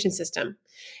education system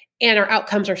and our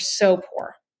outcomes are so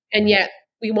poor. And yet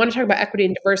we want to talk about equity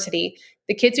and diversity.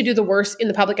 The kids who do the worst in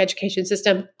the public education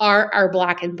system are our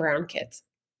Black and brown kids.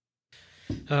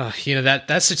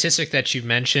 That statistic that you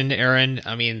mentioned, Erin,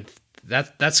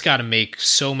 that's got to make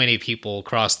so many people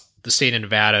across the state of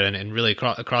Nevada and really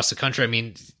across the country.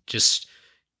 They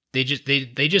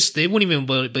wouldn't even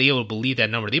be able to believe that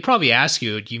number. They probably ask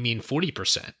you, do you mean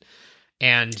 40%?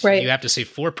 And right. You have to say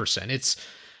 4%. It's,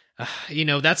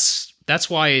 that's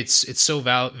why it's so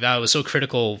valuable, so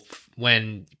critical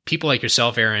when people like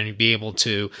yourself, Erin, be able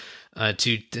to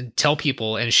tell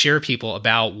people and share people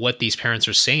about what these parents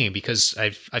are saying, because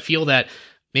I feel that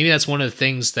maybe that's one of the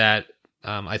things that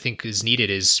I think is needed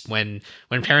is when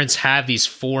parents have these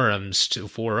forums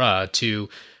to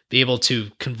be able to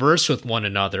converse with one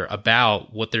another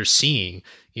about what they're seeing.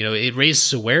 It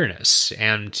raises awareness,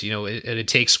 and it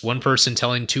takes one person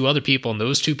telling two other people, and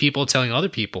those two people telling other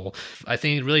people. I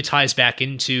think it really ties back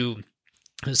into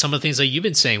some of the things that you've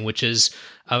been saying, which is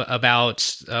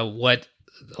about what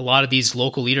a lot of these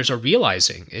local leaders are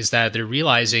realizing, is that they're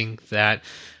realizing that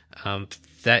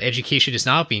that education is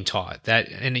not being taught.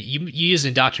 And you use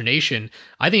indoctrination.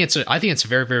 I think it's a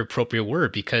very, very appropriate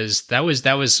word, because that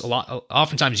was a lot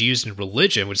oftentimes used in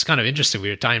religion, which is kind of interesting. We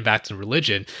were tying back to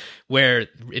religion, where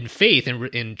in faith and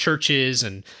in churches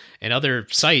and other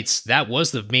sites, that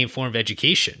was the main form of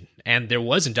education, and there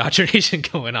was indoctrination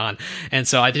going on. And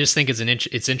so I just think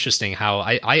it's interesting how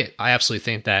I absolutely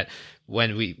think that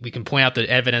when we can point out the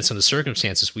evidence and the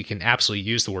circumstances, we can absolutely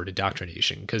use the word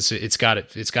indoctrination, because it's got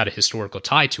a historical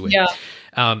tie to it. Yeah.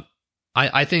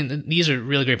 I think these are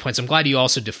really great points. I'm glad you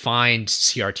also defined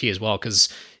CRT as well, because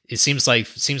it seems like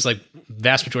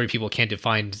vast majority of people can't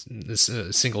define this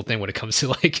single thing when it comes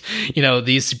to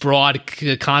these broad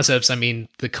concepts.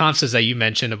 The concepts that you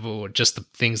mentioned of just the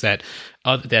things that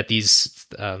these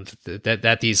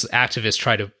activists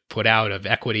try to put out of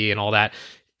equity and all that.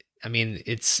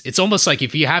 It's almost like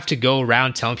if you have to go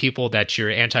around telling people that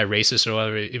you're anti-racist or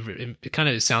whatever, it kind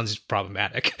of sounds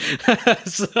problematic.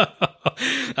 So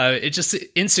it's just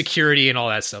insecurity and all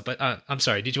that stuff. But I'm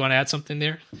sorry, did you want to add something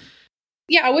there?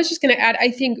 Yeah, I was just going to add, I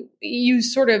think you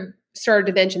sort of started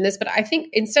to mention this, but I think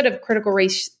instead of critical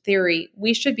race theory,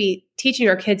 we should be teaching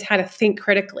our kids how to think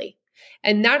critically.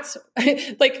 And that's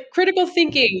like critical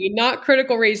thinking, not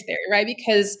critical race theory, right?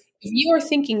 Because if you are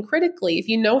thinking critically, if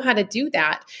you know how to do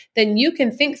that, then you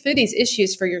can think through these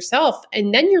issues for yourself.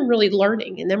 And then you're really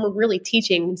learning. And then we're really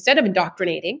teaching, instead of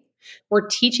indoctrinating, we're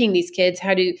teaching these kids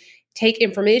how to take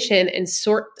information and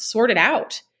sort it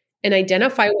out and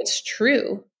identify what's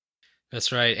true.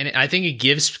 That's right. And I think it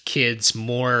gives kids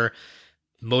more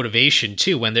motivation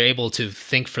too, when they're able to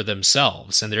think for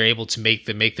themselves and they're able to make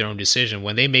their own decision.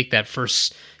 When they make that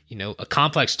first, a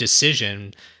complex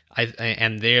decision,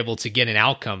 and they're able to get an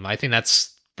outcome, I think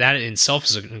that in itself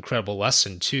is an incredible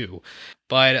lesson too.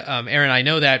 But Erin, I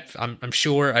know that I'm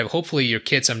sure, hopefully your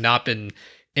kids have not been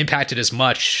impacted as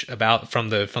much from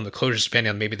the closures,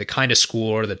 depending on maybe the kind of school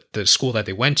or the school that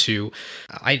they went to.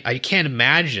 I can't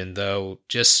imagine though,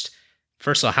 just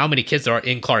first of all, how many kids there are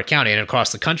in Clark County and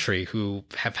across the country who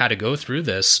have had to go through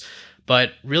this.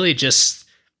 But really, it just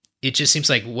seems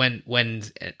like when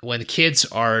kids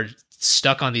are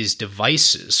stuck on these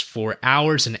devices for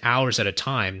hours and hours at a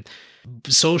time,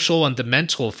 social and the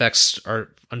mental effects are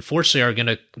going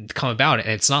to come about, and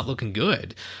it's not looking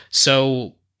good.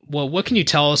 So, what can you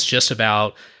tell us just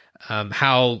about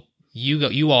how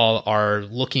you all are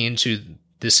looking into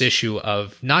this issue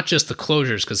of not just the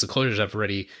closures, because the closures have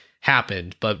already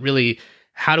happened, but really,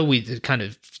 how do we kind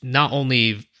of not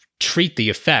only treat the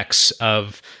effects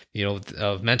of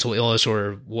mental illness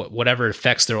or whatever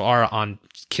effects there are on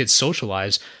kids' social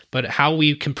lives, but how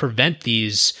we can prevent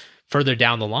these further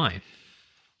down the line?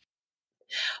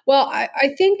 Well,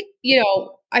 I think,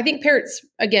 I think parents,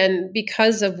 again,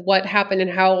 because of what happened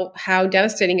and how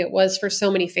devastating it was for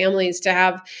so many families to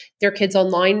have their kids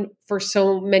online for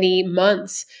so many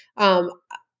months,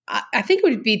 I think it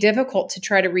would be difficult to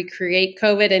try to recreate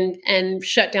COVID and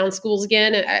shut down schools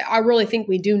again. And I really think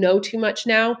we do know too much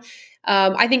now.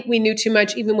 I think we knew too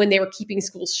much even when they were keeping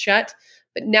schools shut.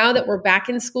 But now that we're back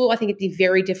in school, I think it'd be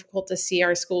very difficult to see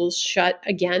our schools shut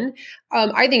again.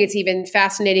 I think it's even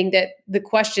fascinating that the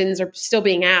questions are still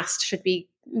being asked: should we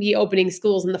be opening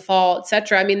schools in the fall, et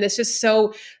cetera? I mean, this is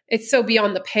it's so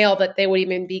beyond the pale that they would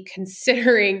even be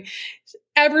considering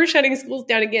ever shutting schools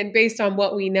down again based on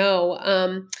what we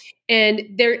know. And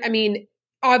there, I mean,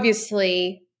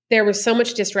 obviously there was so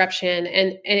much disruption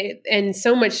and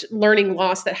so much learning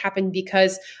loss that happened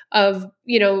because of,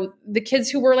 the kids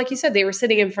who were, like you said, they were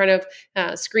sitting in front of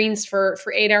screens for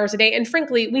 8 hours a day. And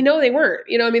frankly, we know they weren't,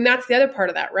 I mean, that's the other part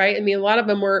of that, right? I mean, a lot of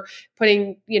them were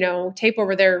putting, tape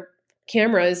over their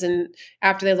cameras and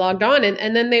after they logged on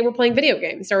and then they were playing video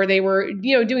games or they were,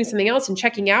 doing something else and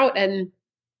checking out. And,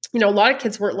 a lot of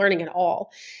kids weren't learning at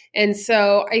all. And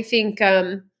so I think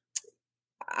it's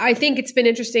been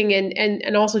interesting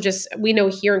and also just, we know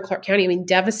here in Clark County, I mean,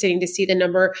 devastating to see the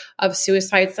number of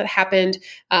suicides that happened,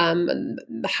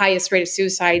 the highest rate of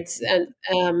suicides and,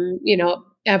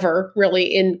 ever really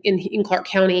in Clark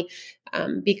County,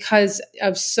 because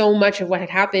of so much of what had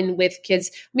happened with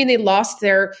kids. I mean, a lot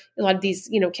of these,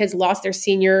 kids lost their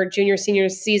junior, senior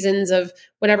seasons of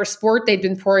whatever sport they'd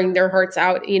been pouring their hearts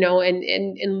out,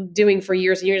 and doing for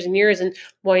years and years and years and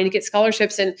wanting to get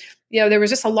scholarships. And, there was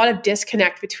just a lot of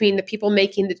disconnect between the people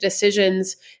making the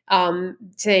decisions,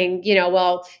 saying,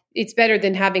 well, it's better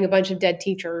than having a bunch of dead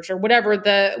teachers or whatever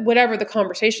the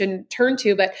conversation turned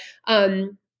to.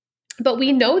 But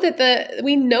we know that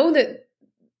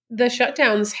the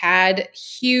shutdowns had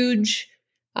huge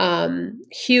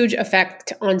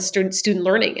effect on student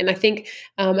learning. And I think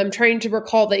I'm trying to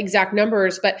recall the exact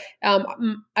numbers, but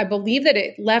I believe that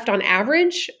it left on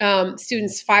average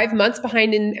students 5 months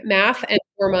behind in math and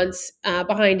 4 months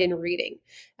behind in reading.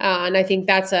 And I think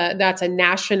that's a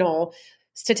national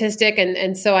statistic.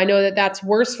 And so I know that that's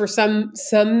worse for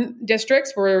some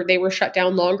districts where they were shut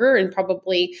down longer and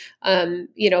probably,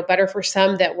 better for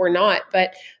some that were not.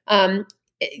 But,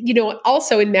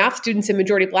 also in math, students in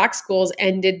majority Black schools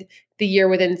ended the year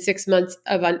within 6 months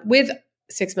with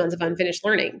 6 months of unfinished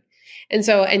learning. And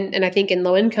so, and I think in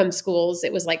low income schools,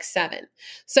 it was like 7.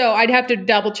 So I'd have to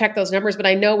double check those numbers, but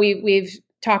I know we've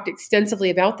talked extensively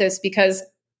about this because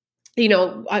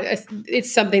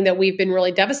it's something that we've been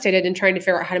really devastated in trying to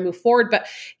figure out how to move forward. But,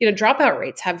 dropout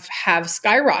rates have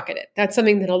skyrocketed. That's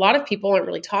something that a lot of people aren't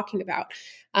really talking about.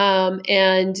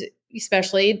 And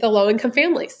especially the low income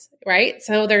families, right?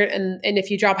 So and if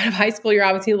you drop out of high school, you're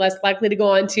obviously less likely to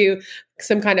go on to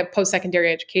some kind of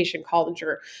post-secondary education, college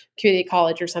or community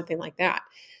college or something like that.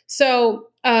 So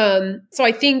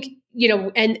I think,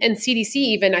 and CDC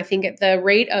even, I think the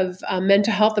rate of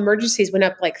mental health emergencies went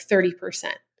up like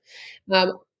 30%.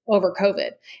 Over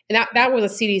COVID. And that was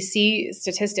a CDC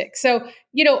statistic. So,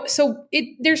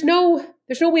 there's no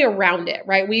way around it,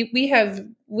 right?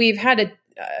 We've had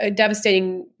a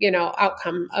devastating,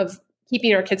 outcome of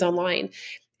keeping our kids online.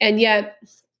 And yet,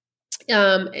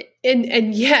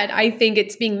 and yet I think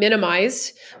it's being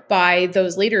minimized by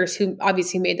those leaders who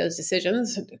obviously made those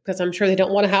decisions, because I'm sure they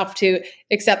don't want to have to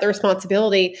accept the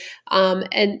responsibility.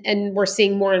 And we're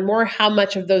seeing more and more how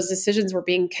much of those decisions were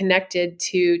being connected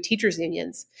to teachers'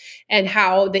 unions and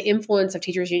how the influence of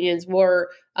teachers' unions were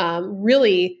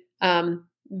really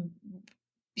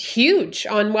huge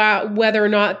on whether or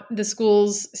not the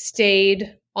schools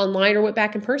stayed online or went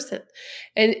back in person.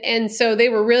 And so they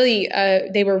were really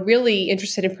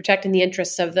interested in protecting the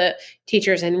interests of the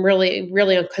teachers and really,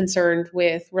 really concerned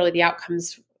with really the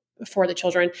outcomes for the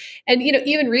children. And,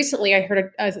 even recently I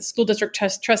heard a school district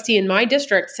trustee in my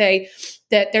district say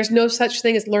that there's no such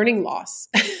thing as learning loss,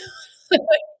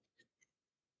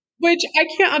 which I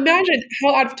can't imagine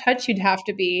how out of touch you'd have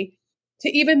to be to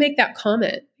even make that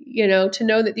comment, to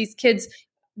know that these kids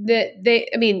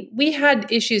we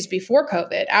had issues before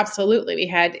COVID. Absolutely. We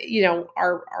had,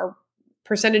 our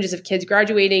percentages of kids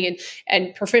graduating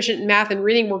and proficient in math and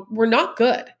reading were not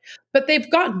good, but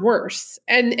they've gotten worse.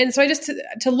 And so I just,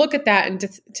 to look at that and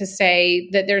to say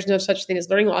that there's no such thing as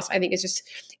learning loss, I think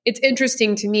it's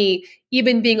interesting to me,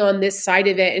 even being on this side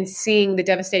of it and seeing the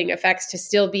devastating effects, to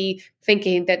still be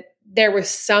thinking that there was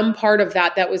some part of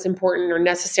that was important or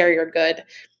necessary or good.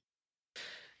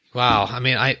 Wow. I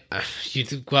mean,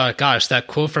 gosh, that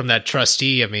quote from that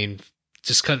trustee, I mean,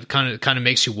 just kind of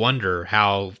makes you wonder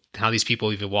how these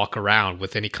people even walk around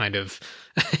with any kind of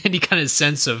any kind of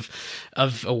sense of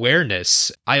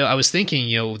awareness. I was thinking,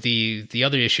 the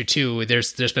other issue too.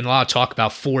 There's been a lot of talk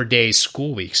about 4-day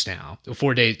school weeks now.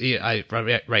 4 days,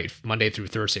 right, Monday through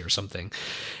Thursday or something,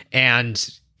 and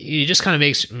it just kind of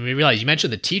makes me realize. You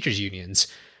mentioned the teachers unions.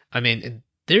 I mean,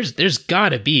 there's got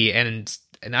to be, and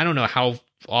I don't know how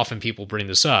often people bring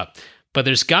this up, but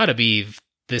there's got to be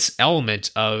this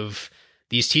element of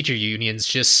these teacher unions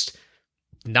just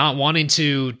not wanting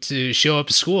to show up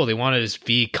to school. They want to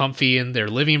be comfy in their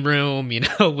living room,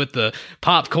 with the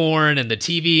popcorn and the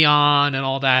TV on and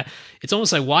all that. It's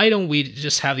almost like, why don't we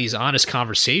just have these honest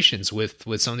conversations with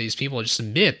some of these people and just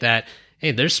admit that,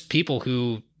 hey, there's people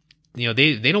who,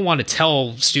 they don't want to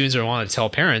tell students or want to tell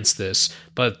parents this,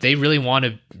 but they really want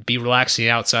to be relaxing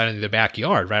outside in their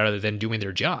backyard rather than doing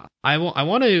their job. I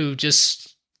want to just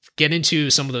get into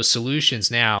some of those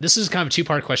solutions now. This is kind of a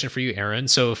two-part question for you, Aaron.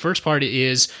 So first part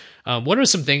is, what are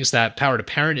some things that Power to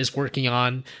Parent is working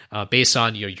on based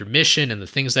on your mission and the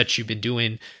things that you've been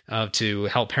doing to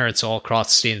help parents all across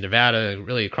the state of Nevada,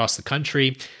 really across the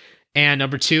country? And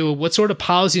number two, what sort of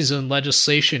policies and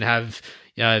legislation have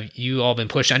you all been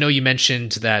pushing? I know you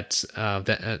mentioned that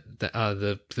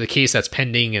the case that's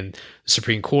pending in the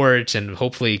Supreme Court and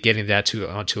hopefully getting that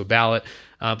onto a ballot.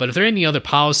 But if there are any other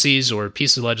policies or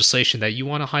pieces of legislation that you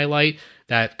want to highlight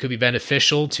that could be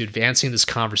beneficial to advancing this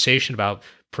conversation about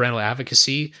parental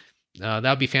advocacy, that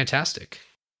would be fantastic.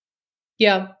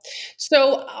 Yeah.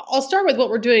 So I'll start with what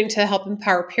we're doing to help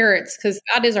empower parents, because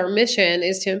that is our mission,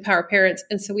 is to empower parents.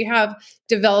 And so we have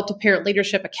developed a Parent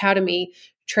Leadership Academy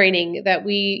training that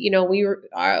we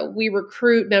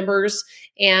recruit members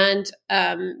and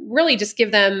really just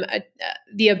give them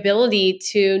the ability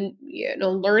to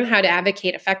learn how to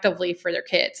advocate effectively for their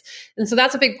kids. And so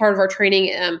that's a big part of our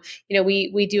training.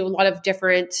 We do a lot of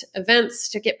different events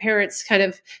to get parents kind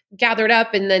of gathered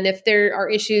up, and then if there are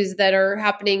issues that are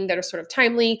happening that are sort of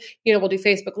timely, we'll do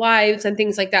Facebook Lives and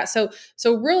things like that. So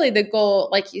really the goal,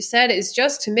 like you said, is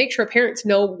just to make sure parents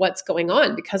know what's going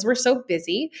on, because we're so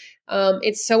busy.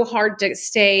 It's so hard to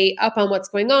stay up on what's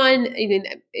going on.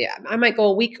 I might go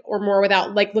a week or more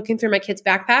without looking through my kid's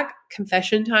backpack.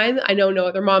 Confession time. I know no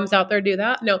other moms out there do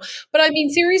that. No, but I mean,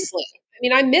 seriously,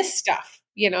 I miss stuff,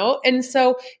 and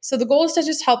so the goal is to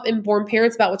just help inform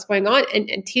parents about what's going on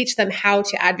and teach them how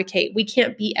to advocate. We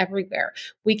can't be everywhere.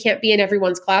 We can't be in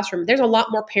everyone's classroom. There's a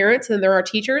lot more parents than there are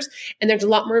teachers, and there's a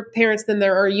lot more parents than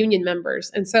there are union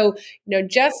members. And so,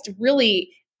 just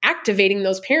really activating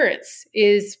those parents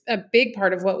is a big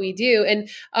part of what we do. And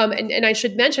I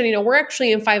should mention, we're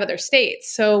actually in 5 other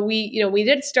states. So we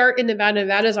did start in Nevada.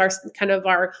 Nevada is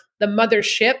the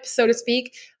mothership, so to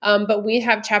speak. But we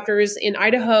have chapters in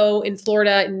Idaho, in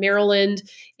Florida, in Maryland,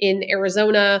 in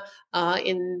Arizona,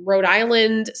 in Rhode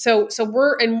Island. So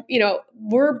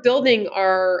we're building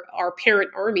our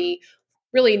parent army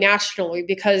really nationally,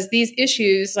 because these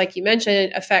issues, like you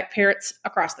mentioned, affect parents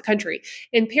across the country.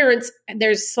 And parents,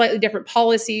 there's slightly different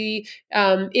policy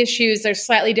issues. There's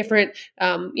slightly different,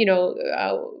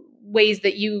 ways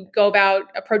that you go about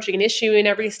approaching an issue in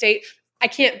every state. I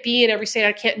can't be in every state.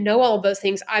 I can't know all of those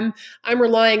things. I'm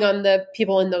relying on the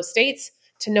people in those states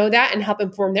to know that and help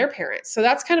inform their parents. So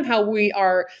that's kind of how we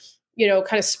are,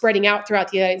 kind of spreading out throughout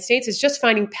the United States, is just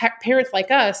finding parents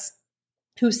like us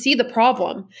who see the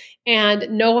problem and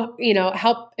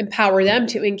help empower them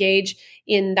to engage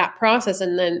in that process,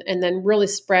 and then really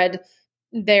spread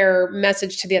their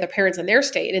message to the other parents in their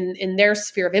state and in their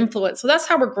sphere of influence. So that's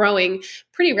how we're growing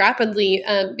pretty rapidly,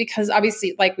 because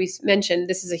obviously, like we mentioned,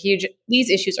 these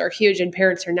issues are huge, and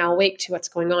parents are now awake to what's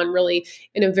going on really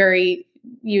in a very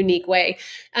unique way.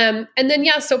 And then,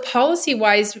 so policy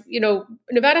wise,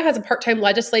 Nevada has a part-time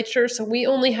legislature. So we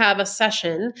only have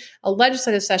a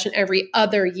legislative session every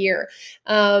other year.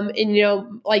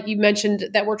 And, like you mentioned,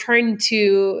 that we're trying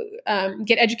to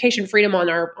get education freedom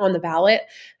on the ballot.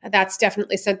 That's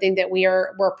definitely something that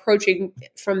we're approaching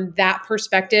from that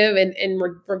perspective. And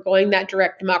we're going that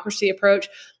direct democracy approach.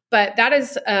 But that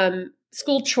is,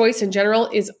 school choice in general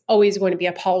is always going to be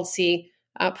a policy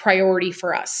priority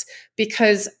for us,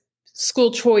 because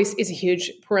school choice is a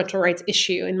huge parental rights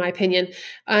issue, in my opinion.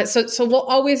 So we'll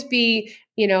always be,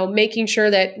 making sure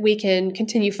that we can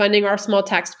continue funding our small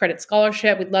tax credit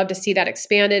scholarship. We'd love to see that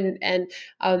expanded and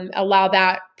allow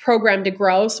that program to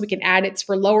grow, so we can add it's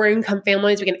for lower income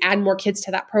families. We can add more kids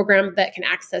to that program that can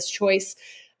access choice.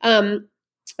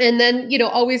 And then,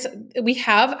 always we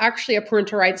have actually a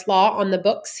parental rights law on the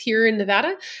books here in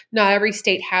Nevada. Not every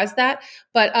state has that,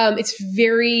 but it's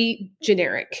very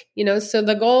generic, So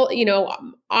the goal,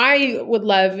 I would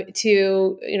love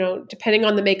to, depending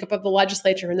on the makeup of the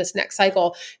legislature in this next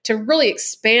cycle, to really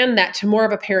expand that to more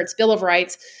of a parent's bill of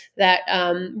rights that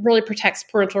really protects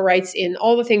parental rights in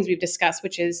all the things we've discussed,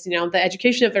 which is, the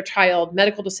education of their child,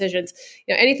 medical decisions,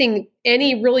 anything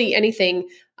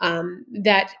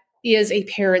that is a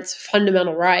parent's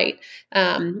fundamental right.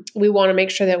 We want to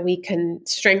make sure that we can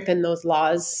strengthen those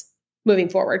laws moving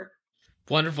forward.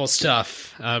 Wonderful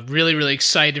stuff. Really, really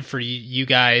excited for you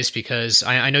guys because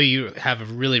I know you have a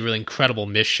really, really incredible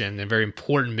mission, a very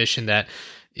important mission that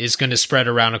is going to spread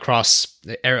around across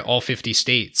all 50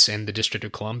 states and the District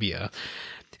of Columbia.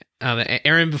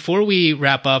 Aaron, before we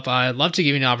wrap up, I'd love to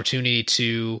give you an opportunity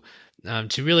to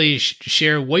really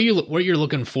share what you're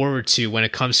looking forward to when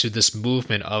it comes to this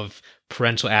movement of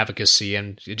parental advocacy.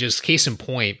 And just case in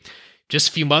point, just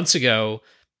a few months ago,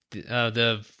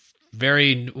 the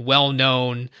very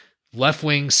well-known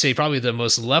left-wing city, probably the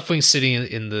most left-wing city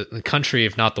in the country,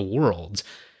 if not the world,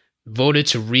 voted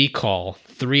to recall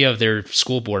 3 of their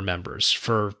school board members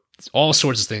for all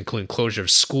sorts of things, including closure of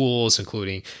schools,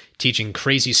 including teaching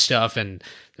crazy stuff and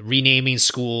renaming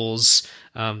schools.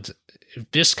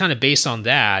 Just kind of based on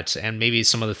that and maybe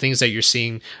some of the things that you're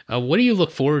seeing, what do you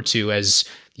look forward to as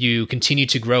you continue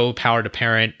to grow Power to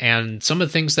Parent and some of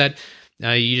the things that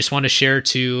you just want to share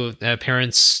to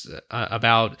parents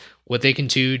about what they can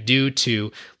do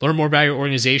to learn more about your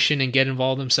organization and get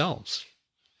involved themselves?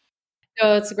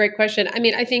 No, that's a great question. I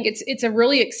mean, I think it's a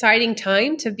really exciting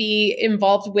time to be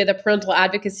involved with a parental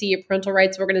advocacy, a parental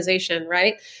rights organization,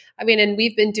 right? I mean, and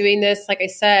we've been doing this, like I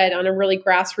said, on a really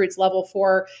grassroots level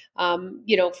for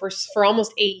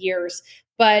almost 8 years.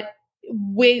 But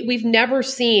we've never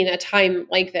seen a time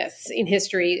like this in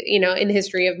history, in the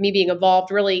history of me being involved,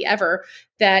 really ever,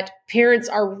 that parents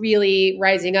are really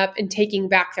rising up and taking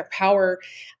back their power.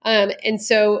 And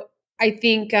so I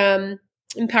think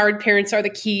empowered parents are the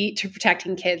key to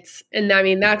protecting kids. And I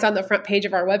mean, that's on the front page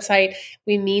of our website.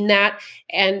 We mean that.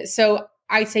 And so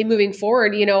I say moving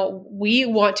forward, we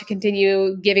want to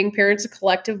continue giving parents a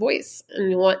collective voice, and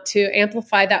we want to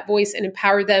amplify that voice and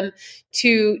empower them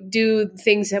to do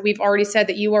things that we've already said,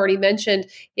 that you already mentioned.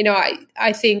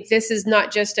 I think this is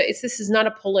not this is not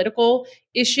a political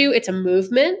issue. It's a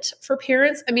movement for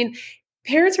parents. I mean,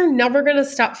 parents are never going to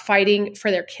stop fighting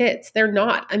for their kids. They're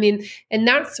not. I mean, and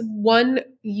that's one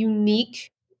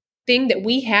unique thing that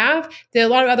we have that a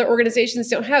lot of other organizations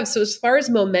don't have. So as far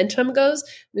as momentum goes, I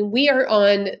mean, we are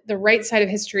on the right side of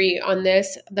history on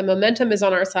this. The momentum is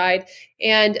on our side.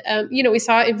 And, we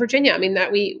saw it in Virginia. I mean,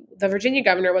 the Virginia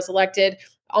governor was elected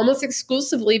almost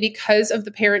exclusively because of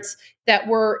the parents that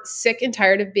were sick and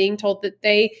tired of being told that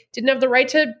they didn't have the right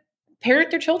to parent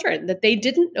their children, that they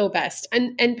didn't know best.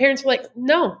 And parents were like,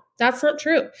 no, that's not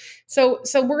true. So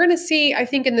we're going to see, I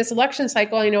think, in this election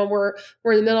cycle, we're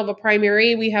in the middle of a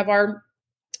primary. We have our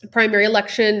primary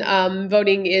election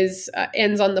voting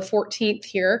ends on the 14th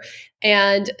here,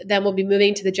 and then we'll be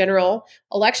moving to the general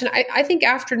election. I think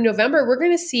after November, we're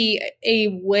going to see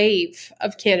a wave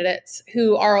of candidates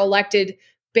who are elected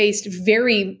based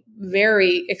very,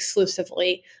 very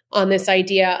exclusively on this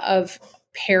idea of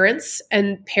parents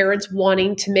and parents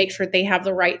wanting to make sure they have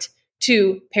the right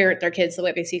to parent their kids the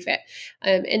way they see fit.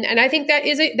 And I think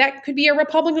that could be a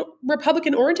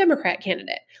Republican or a Democrat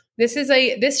candidate.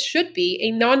 This should be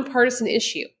a nonpartisan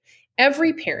issue.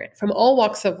 Every parent from all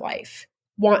walks of life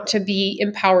want to be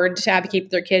empowered to advocate for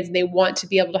their kids. And they want to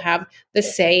be able to have the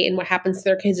say in what happens to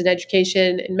their kids in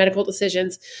education and medical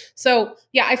decisions. So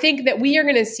yeah, I think that we are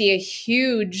going to see a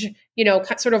huge,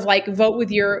 sort of like vote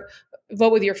with your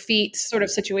feet sort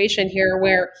of situation here,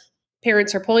 where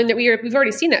parents are pulling we've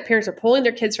already seen that parents are pulling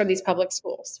their kids from these public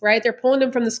schools, right? They're pulling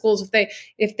them from the schools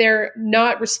if they're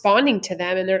not responding to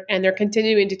them, and they're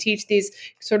continuing to teach these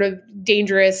sort of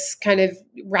dangerous kind of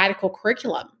radical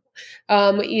curriculum.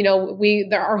 Our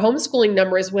homeschooling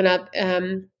numbers went up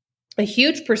a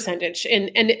huge percentage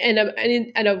and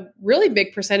a really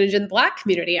big percentage in the Black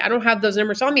community. I don't have those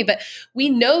numbers on me, but we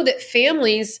know that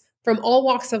families from all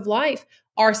walks of life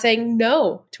are saying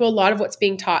no to a lot of what's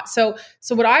being taught. So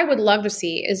what I would love to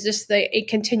see is just a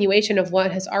continuation of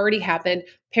what has already happened.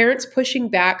 Parents pushing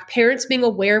back, parents being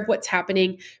aware of what's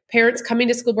happening, parents coming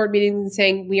to school board meetings and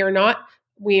saying, we are not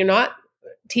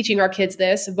teaching our kids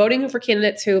this, voting for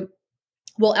candidates who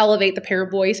will elevate the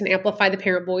parent voice and amplify the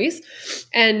parent voice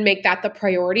and make that the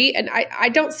priority. And I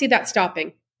don't see that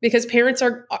stopping, because parents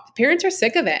are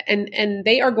sick of it, and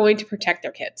they are going to protect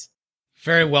their kids.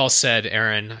 Very well said,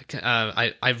 Aaron.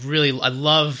 I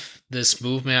love this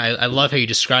movement. I love how you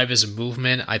describe it as a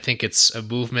movement. I think it's a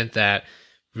movement that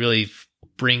really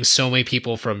brings so many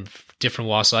people from different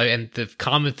walks of life, and the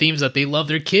common themes that they love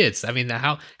their kids. I mean,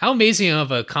 how amazing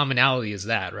of a commonality is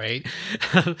that, right?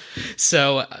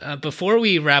 So before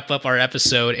we wrap up our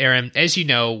episode, Aaron, as you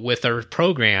know, with our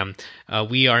program,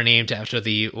 we are named after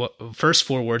the first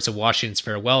four words of Washington's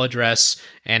farewell address.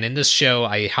 And in this show,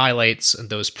 I highlight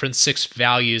those six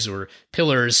values or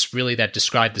pillars really that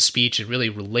describe the speech and really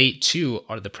relate to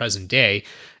the present day.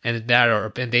 And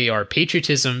they are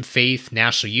patriotism, faith,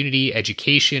 national unity,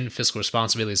 education, fiscal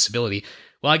responsibility, and stability.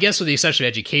 Well, I guess with the exception of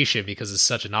education, because it's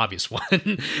such an obvious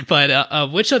one.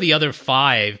 But which of the other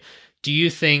five do you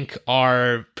think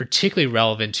are particularly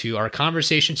relevant to our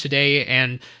conversation today,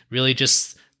 and really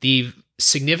just the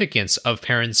significance of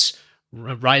parents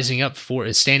standing up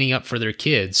for their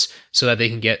kids so that they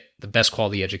can get the best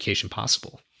quality education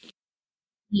possible?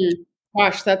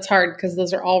 Gosh, that's hard because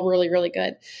those are all really, really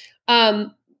good.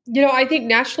 I think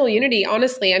national unity,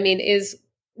 honestly, is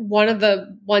one of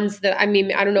the ones that, I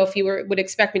don't know if you would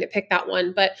expect me to pick that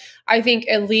one, but I think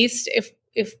at least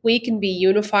if we can be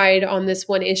unified on this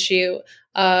one issue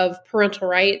of parental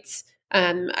rights,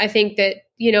 I think that,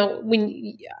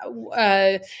 when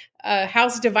a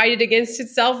house divided against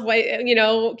itself,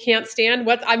 can't stand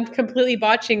I'm completely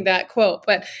botching that quote,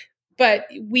 but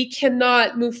we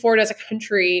cannot move forward as a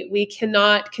country. We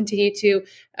cannot continue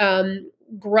to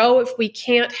grow if we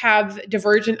can't have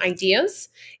divergent ideas,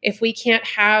 if we can't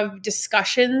have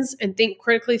discussions and think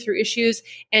critically through issues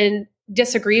and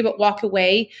disagree but walk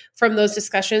away from those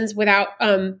discussions without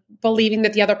believing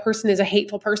that the other person is a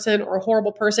hateful person or a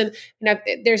horrible person.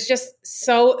 There's just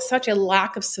such a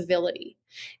lack of civility.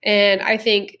 And I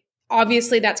think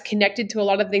obviously that's connected to a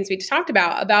lot of things we talked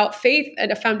about faith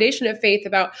and a foundation of faith,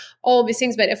 about all of these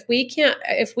things. But if we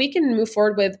can move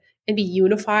forward with and be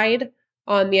unified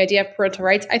on the idea of parental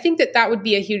rights, I think that would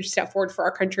be a huge step forward for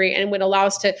our country and would allow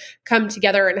us to come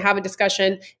together and have a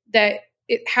discussion that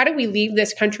how do we leave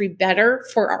this country better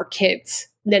for our kids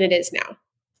than it is now?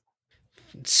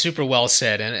 Super well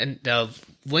said. And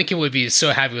Lincoln would be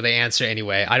so happy with the answer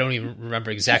anyway. I don't even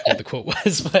remember exactly what the quote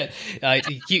was, but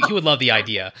he would love the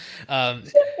idea.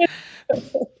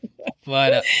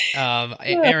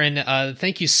 Aaron,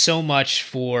 thank you so much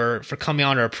for coming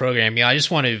on our program. I just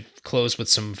want to close with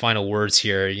some final words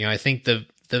here. I think the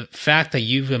fact that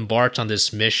you've embarked on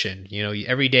this mission,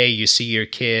 every day you see your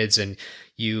kids and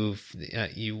you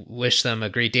wish them a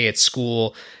great day at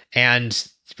school,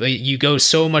 but you go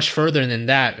so much further than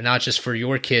that, not just for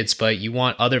your kids, but you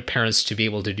want other parents to be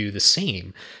able to do the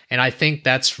same. And I think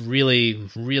that's really,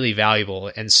 really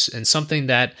valuable and something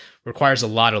that requires a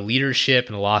lot of leadership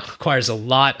and requires a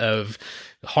lot of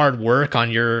hard work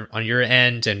on your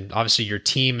end. And obviously your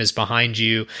team is behind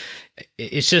you.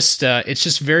 It's just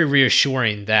very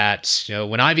reassuring that,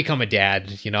 when I become a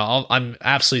dad, I'm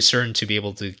absolutely certain to be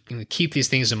able to keep these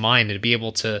things in mind and to be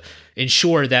able to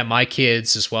ensure that my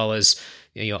kids, as well as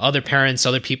other parents,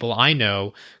 other people I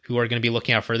know who are going to be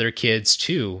looking out for their kids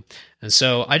too. And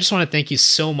so I just want to thank you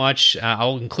so much.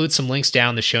 I'll include some links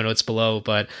down in the show notes below,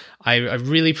 but I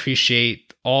really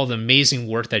appreciate all the amazing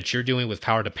work that you're doing with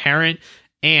Power to Parent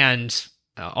and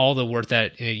all the work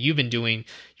that you've been doing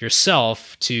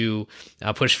yourself to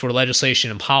push for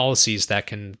legislation and policies that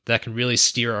can really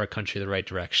steer our country the right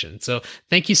direction. So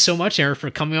thank you so much, Aaron, for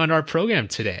coming on our program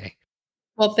today.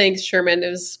 Well, thanks, Sherman. I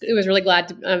was really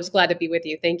I was glad to be with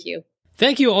you. Thank you.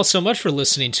 Thank you all so much for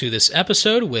listening to this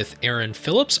episode with Aaron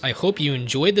Phillips. I hope you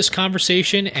enjoyed this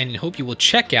conversation and hope you will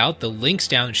check out the links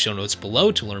down in the show notes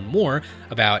below to learn more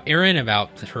about Aaron,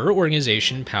 about her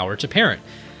organization, Power to Parent.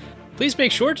 Please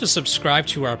make sure to subscribe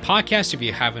to our podcast if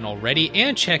you haven't already,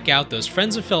 and check out those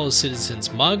Friends and Fellow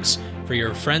Citizens mugs for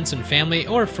your friends and family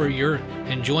or for your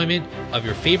enjoyment of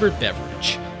your favorite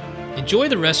beverage. Enjoy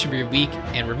the rest of your week,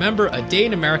 and remember, a day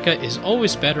in America is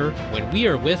always better when we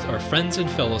are with our friends and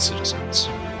fellow citizens.